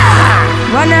Benjaminiano.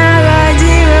 1 hour,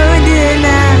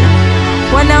 dinner.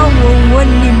 1 hour, 1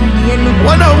 million.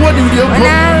 1 hour, 1 million. 1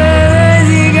 hour,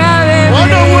 cigar.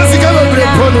 1 hour, cigar.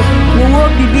 Who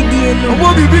won't be big. Who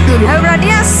won't be big. A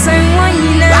radia sang 1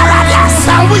 year.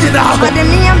 But the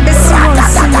mere Bessie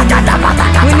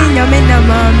winning your men of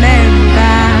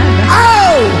member.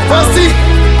 FAUSTY,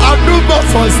 Adomba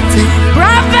FAUSTY.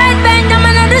 Prophet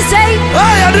Benjamin had to say,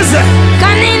 I had to say,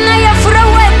 can you know your for a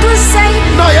way to say,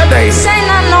 no, your day, say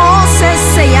no, say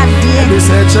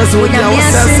just what you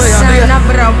say.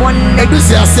 I do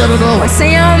say, I said, no.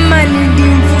 Say, I'm a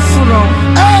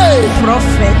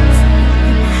prophet.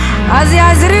 As he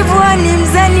has reborn him,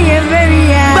 Zani, a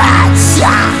very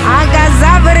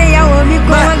Agazabre, I will be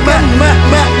going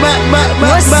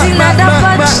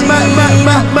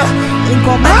in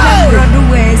command of the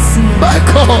West.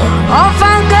 Oh,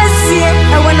 fantasy,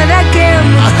 I want to came.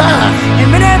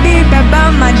 And maybe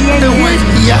Baba, my dear,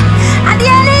 and the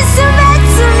end is so bad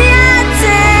to me.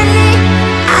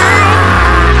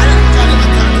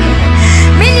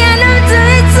 Minion to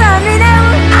it, so me now.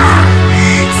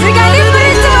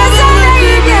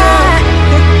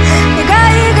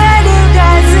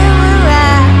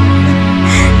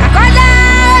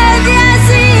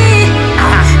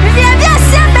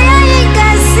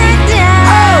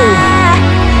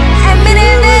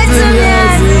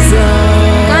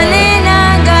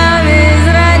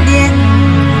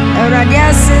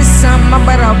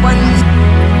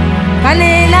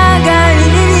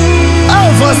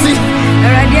 FAUSTY.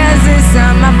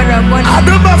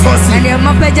 Adomba FAUSTY. And I'm a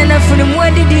pageant for the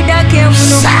one did that came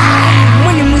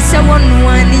when you must have one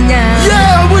in ya.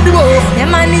 Yeah, what do you? The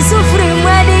man is so free,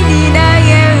 what did I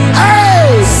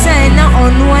say? Now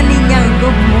on one in young go.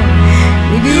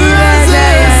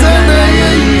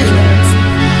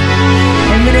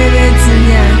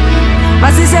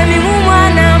 But she said, me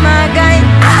woman, my guy.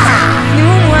 You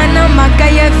want to make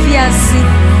a fiancé.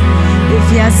 If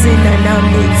you are saying that now,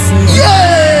 it's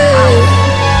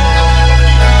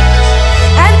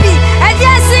Happy, if you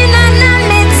are saying that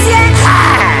now, it's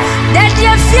that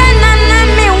you feel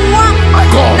me one.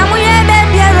 Now we have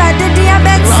baby, rather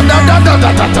diabetes.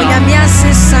 I'm your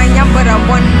sister, I'm but I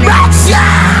want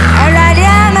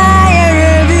Radiana,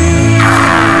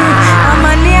 I'm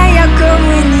a near your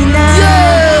community.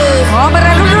 Oh, but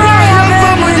I don't know.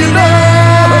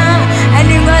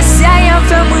 And you must say I am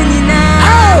family now.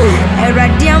 A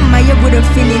radium, my would have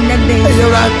feeling that day.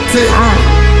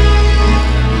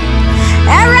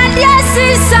 A radium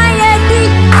society.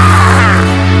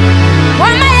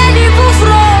 What my head is for?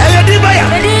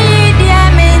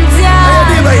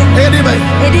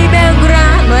 Eddie Belgra,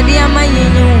 what the am I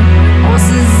in you? Oh,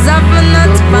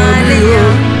 Zapanat Pania.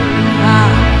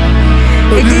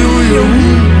 Eddie,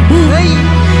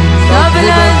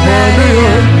 Zapanat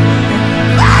Pania.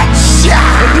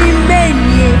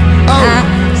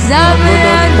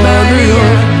 Zamanat Maria,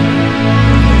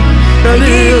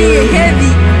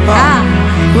 heavy,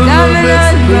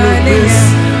 Zamanat Maria,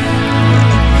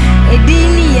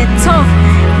 Edini, a tough,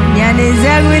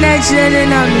 Yanizaguna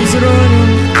children of his room.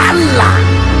 Allah,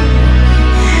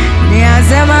 they are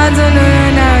Zamazon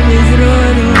of his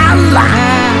room. Allah,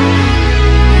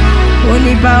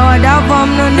 only power down from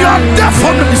no death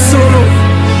from the solo.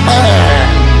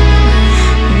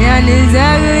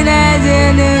 Yanizaguna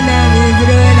children of his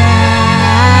room.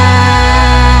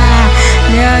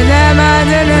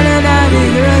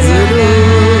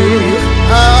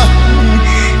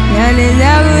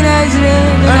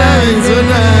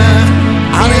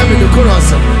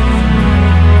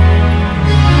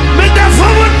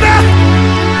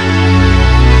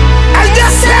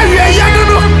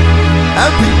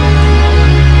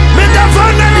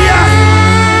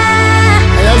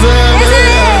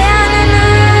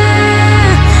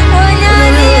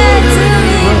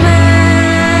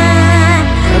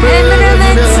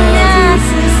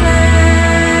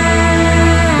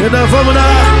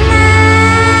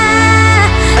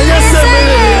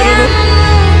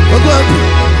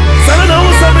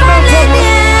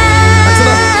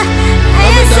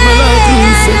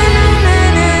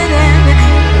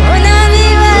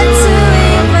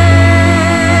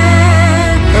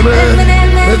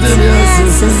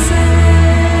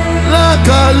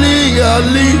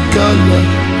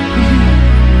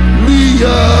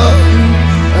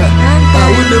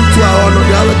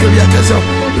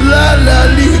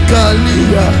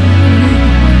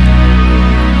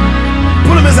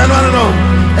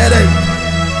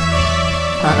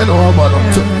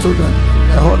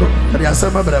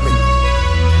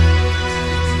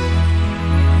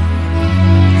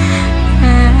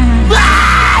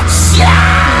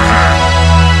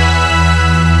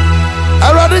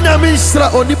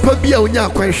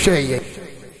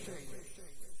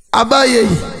 Abaye,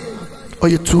 or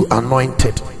you're too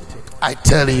anointed, I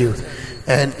tell you,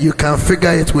 and you can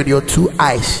figure it with your two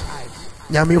eyes.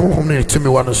 Nyami home to me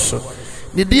one so.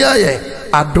 Nidia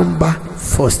Adomba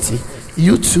FAUSTY,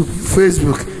 YouTube,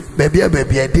 Facebook, baby, I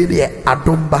did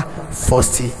Adomba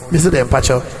FAUSTY. Mr.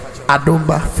 Dempacho,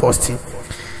 Adomba FAUSTY.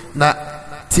 Now,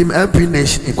 Team MP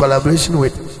Nation in collaboration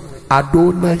with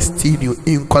Adonai Studio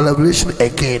in collaboration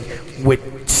again with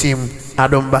Team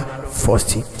Adomba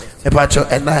FAUSTY. Epacho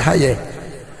and I hire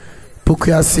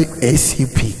Pukiasi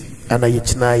ACP and I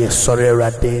china ye sorry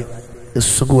rade the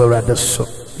sugu rather so.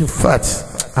 In fact,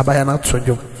 Abayana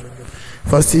Trojo.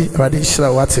 Firstly,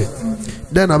 Radishla Wati.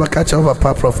 Then I will catch over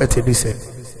pa prophet and say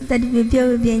that baby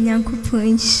will be a young couple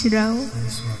in Shrow.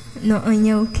 No on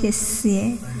your kiss,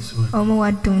 or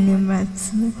more don't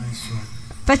rats.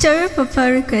 But your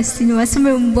papa requesting was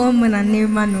some bomb and a new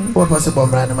man. What was a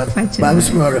bomb? I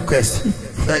was more request.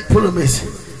 Like Polomis,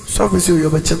 so we see your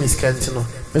Bachamis Cantino.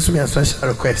 Miss me a special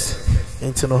request.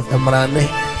 Into no, a marane.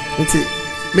 It's it.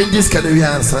 Mingus can be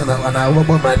answered, and I will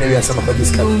bomb my area some of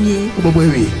this country.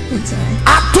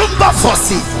 Adomba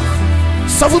FAUSTY.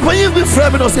 So for you be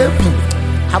frame no say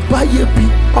abaye bi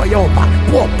oyoba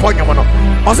po ponyomo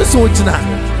ose so gina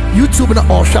YouTube na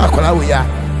o hwa akola we ya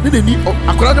ni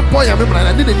akola de ponya me mra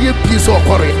na ni epie so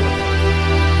okore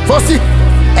FAUSTY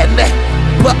ene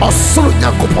ba osoro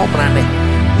nyakopon mra ne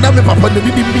na me papa na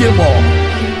bi bie mo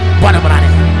bana mra ne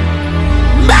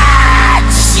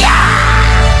macha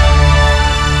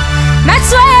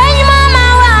matwa enyi mama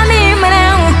wa mi mra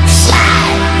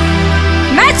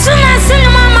matwa na sin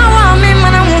mama wa mi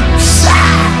mra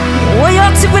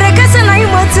Breakers and I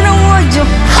want to know what you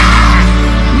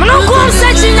Mloku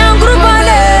such in young group on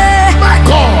it.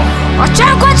 Or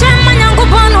Chaco Chaman young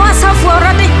upon was a for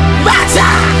a day.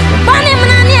 Bunny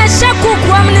Manani a shaku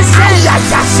woman is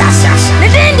the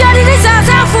danger is as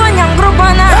a for young group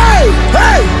on it.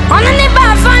 On any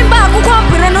bar, fine bar, who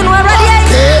comprehend on already.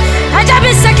 I have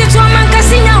been second to a man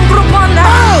casting young group on that.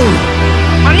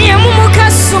 On the Mumuka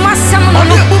Sumasa,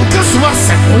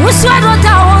 we swallowed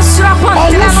our own strap on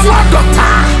the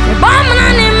Bamman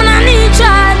and Nani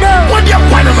child. What do you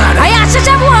want about it? I asked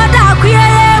a water,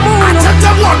 create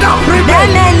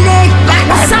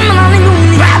someone on the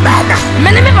moon.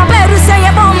 Many people better say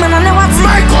a bomb and I want to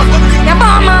my God. Your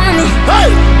bomb money,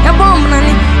 your bomb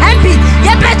money, MP,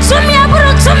 you bet to me, I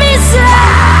brought to me, sir.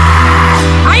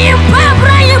 I am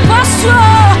Barbara, you posture.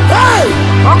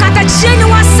 Oh, got a chain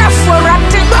was for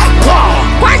rapting.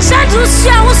 What shall you see?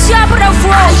 I was your brother.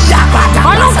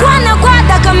 I don't want to go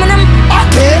back a minute.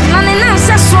 Okay, none in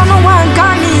answer, so no one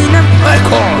can in.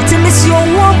 It's a mission,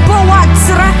 won't go what's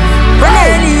right.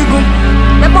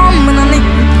 The bomb money.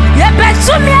 You bet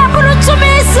to me, I brought to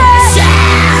me, sir.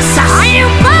 I am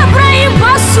Barbara, you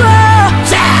posture.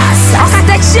 I got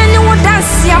a chain you would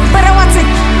dance, yeah, but I want it.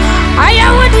 I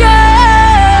am with you.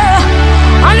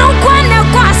 I don't want to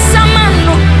go some.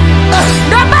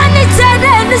 The bandit said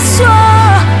in the show.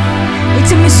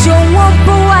 It's a mission, won't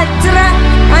go water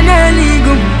and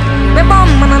illegal. The bomb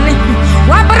money.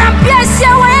 What but I'm bless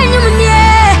you when you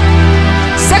near.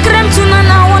 Sacram to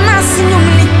Nana, one as you.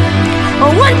 Oh,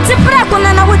 one tip rack on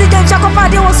and I would get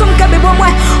Chacopadi or some cabin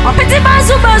or Petit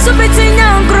Bazu Bazu between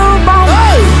young group.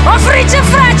 Or Fritz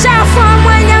Fracha from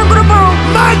when young group.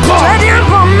 Michael,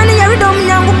 many young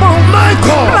bone.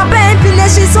 Michael, my baby,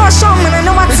 she's so strong and I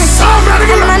know what's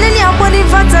any body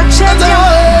for the champion.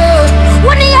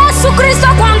 When he asked to Christo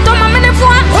Quantum, I'm in the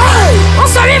phone. Oh,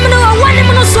 sorry, no one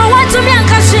minute so what to me and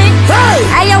Kashi.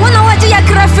 I want to watch your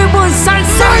graphical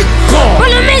sunset. Well,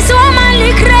 you miss one man,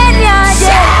 Ukraine.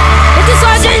 It is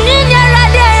all the ninja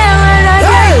radio.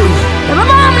 The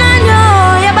bomb,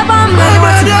 you have a bomb.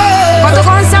 But the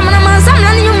consumer, some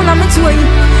human, I'm to you.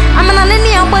 I'm an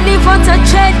linear body for the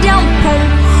trade down pole.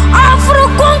 Afro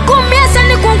Kunkum, yes, and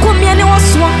the Kunkum, and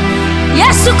was one.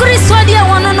 Yes, to Chris, what do you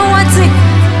want to know what's it?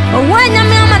 When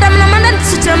you're Madame Laman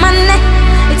to Germany,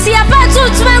 it's your battle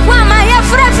to make one my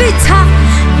Afravita.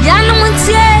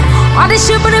 Yanamuntie, or the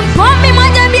ship in Pommy, my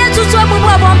Jambia to talk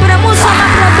about Bramusa.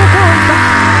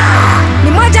 The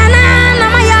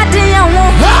Mojana, my idea.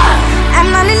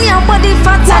 I'm not in your body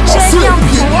for touch.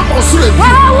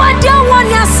 Well, what do you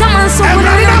want your summons?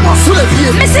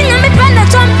 Missing a pen that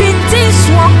jumping things.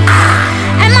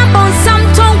 And I'm on some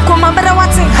tongue, come a better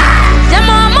what's it. Your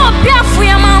mama, Piafu,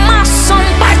 your mama, son.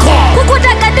 Who could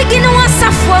I get the guinea was a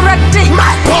for a day?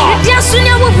 Yes, you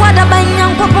know what about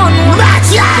young Popon.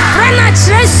 Rana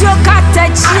trace your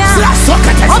cottage.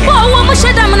 Oh, woman,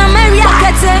 should have an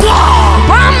American.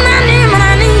 Bomb, Nanny,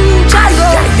 Manny, child.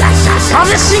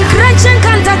 the syncretion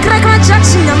can't crack my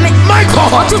Jackson.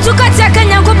 Michael, to took a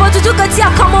second, you go to took a tia,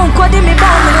 come on, call me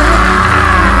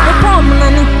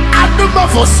Adomba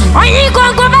FAUSTY. I ain't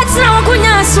going to go back now.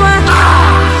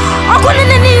 I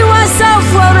couldn't need myself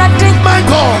for a thing.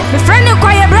 Michael, the friend of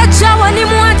quiet blood shower, and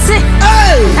him wants it.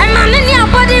 And I'm in your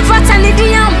body for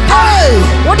Tanity.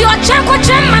 What do you check what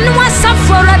your man was up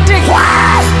for a thing?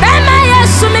 Ben, my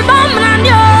ass to me, bomb and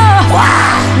you.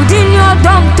 Within your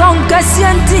dumb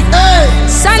Cassianti.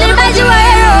 Sunny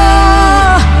Bajuay.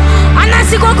 And I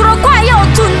see go grow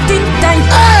quiet to think.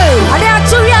 I have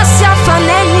to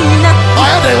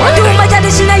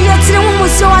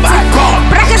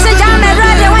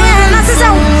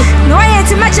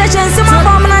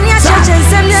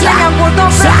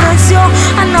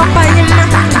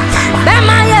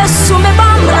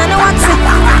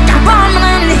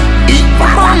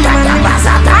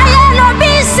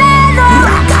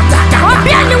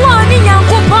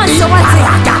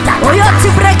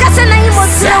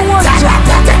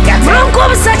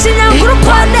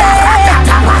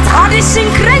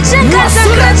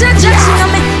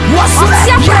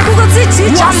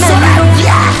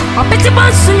A petty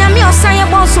bonsu, Yami or Saya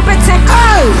bonsu pete.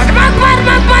 Man,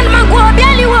 go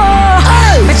Biali wo.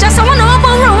 But just I want to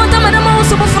open what I'm at the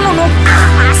most of Funo.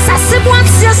 Assassin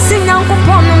wants your sing Uncle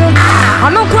Pono. I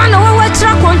know one over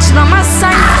track on Chinamasa.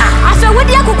 After what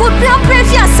you could be a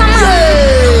preview summer.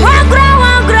 One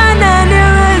grand and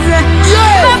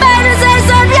yeah. Baby says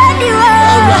so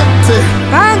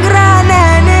one grand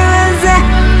and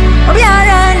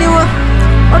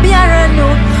Obiarano.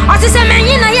 I say,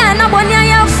 Manina, Yana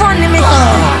Bonia phone me.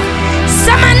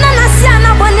 Samana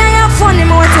Siana Bonia phone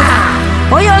me.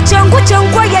 Oh, your Chungu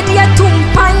Yadia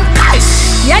Tumpan.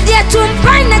 Yadia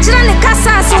Tumpan, naturally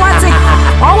Casa Swati.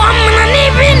 Oh, I'm gonna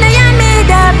leave in the Yami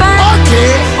Daba.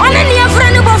 Okay. On any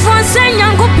friend of phone saying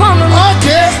Yango Pono.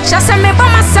 Okay. Just a me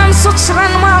by my son, such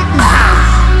run.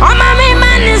 Oh, my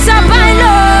man is a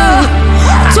bino.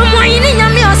 To my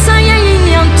Yami or Sayan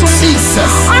to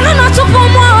Jesus. I don't know to put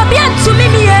more bien to me.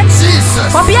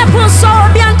 Jesus. Or be a ponso,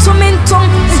 bien to Minton.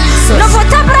 No for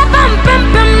Tabra Bam Pem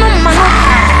no man.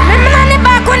 Memani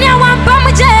back on your one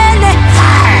Pamajane.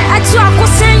 At you are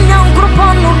saying young group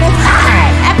on no more.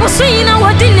 I pursue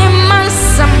what in a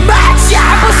mansam.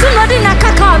 I pursue not in a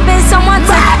cacao, ben someone.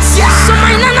 So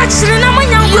my nana children, I'm a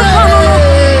young group on no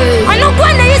more. I know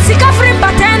when they see Catherine,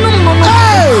 but I know no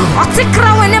more. Or take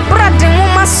crown and a brother, woman.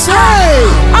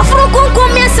 Afro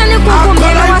Kunkum, yes, and a Kunkum,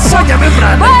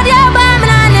 but yeah,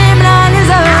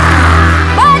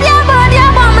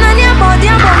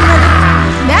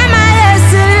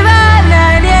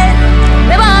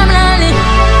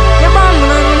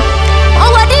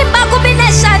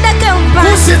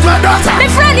 my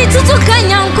friend is to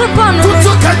Kanya,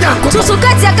 to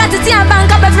Katia Katia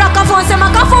Banka, Befraka for some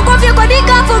Macafo, Coffee,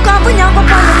 Codica for Capunya,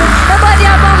 the body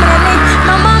of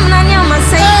my mom, Nanya must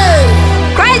say,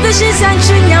 cry the she's and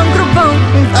young group.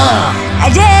 A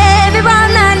day, the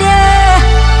banana,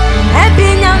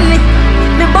 happy young,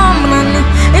 the bomb,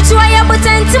 it's why I put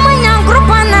into my young group.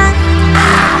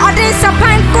 Or there's a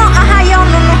pine con a high on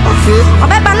a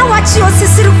baby, no what you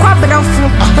see, quabber of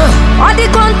food. Or the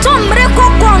contom, reco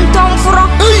contom for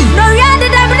no yard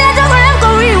that I've never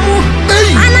go remove.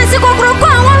 And as a go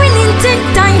in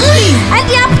 10 times, and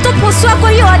the up to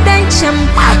Poswako, your attention.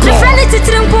 The friend is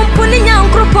sitting pulling young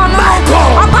group on a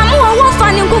Pamu, wolf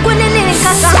and Kukunin in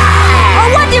Casa.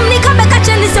 Or what the Nika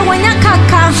Becachan is a Wanyaka,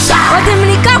 or the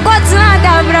Nika what's not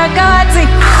a bragati.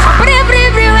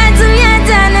 Every went to me and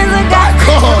as a guy.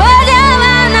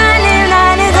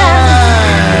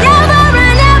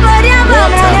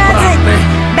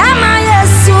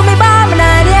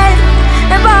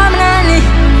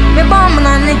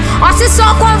 So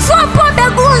come for the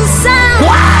gunsa.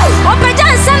 Open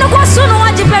Jansen was soon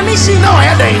what the permission. No,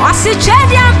 I see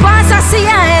Chadi and Pans, I see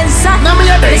answer.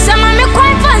 Some of me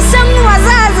quite fun, some was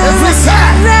as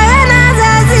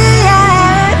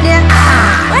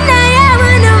when I am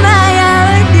in my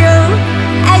audio.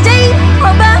 I say,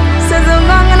 Oba, says I'm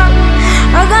going on.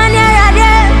 I'm going to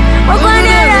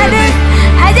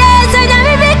I just said, I'm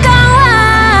a big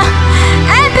car.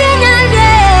 I've been on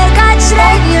the catch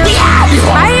like you.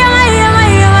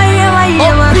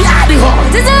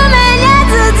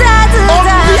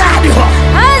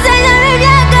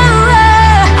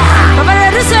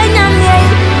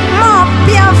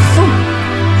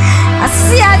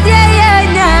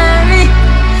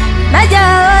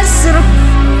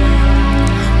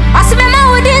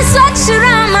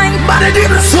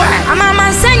 I'm a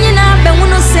man saying, I'm going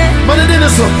to say, but it didn't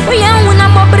so. We are one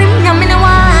of bring Yamina.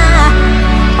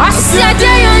 I see a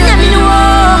day on Yamino.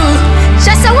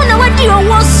 Just I wonder what you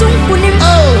want soon.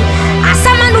 As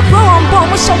a man who go on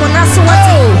bomb, someone else what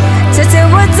to say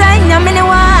what time Yamina.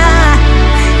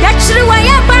 Actually, why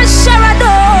I ban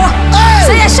Sharado.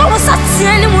 Say I show us at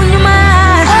the Munima.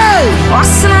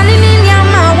 What's an in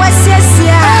Yama, what's yes,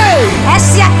 yeah.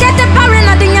 As you get the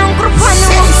parent of the young group.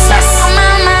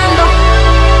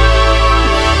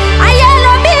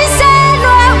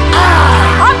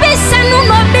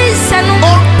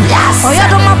 Oh, you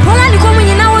don't want to come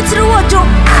in now through what you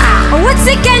what's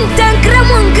the can't and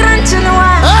grant you know?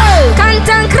 Can't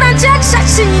and crunch at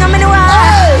such in Yamina.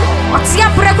 What's your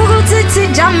pregogle to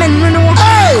German?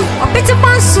 A bit of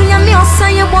one soon, Yami or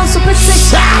Saya wants to put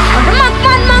six. The man,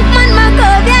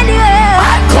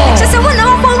 just a one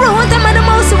over what I'm at the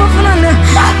most of a fun.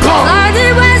 I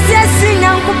was yes in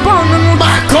Uncle Pono.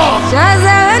 Just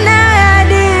a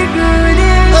good.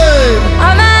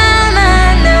 A man.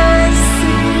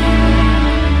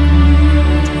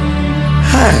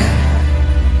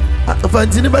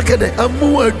 Fantini Bakade, a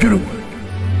more drew.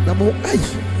 Namo ay.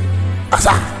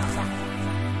 Asa.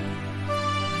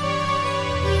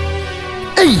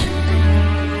 Hey.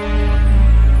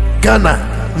 Ghana,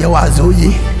 ya wazo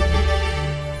yi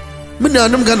me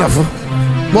nanum ganafo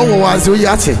mo wo wazo yi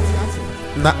ate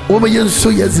na wo me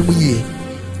yenso yazimu yi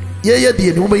ye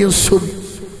de ni wo me yenso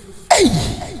ei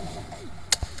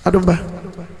Adomba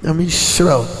Amen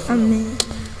shiraw amen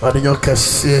wadi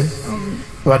nyokase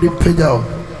wadi pejao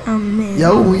amen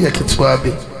ya wo ye ketwa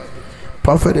bi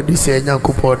prophet de say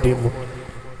nyankopon demo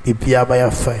ibia ba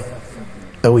ya fa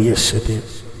e wo yesu de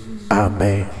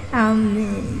amen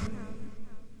amen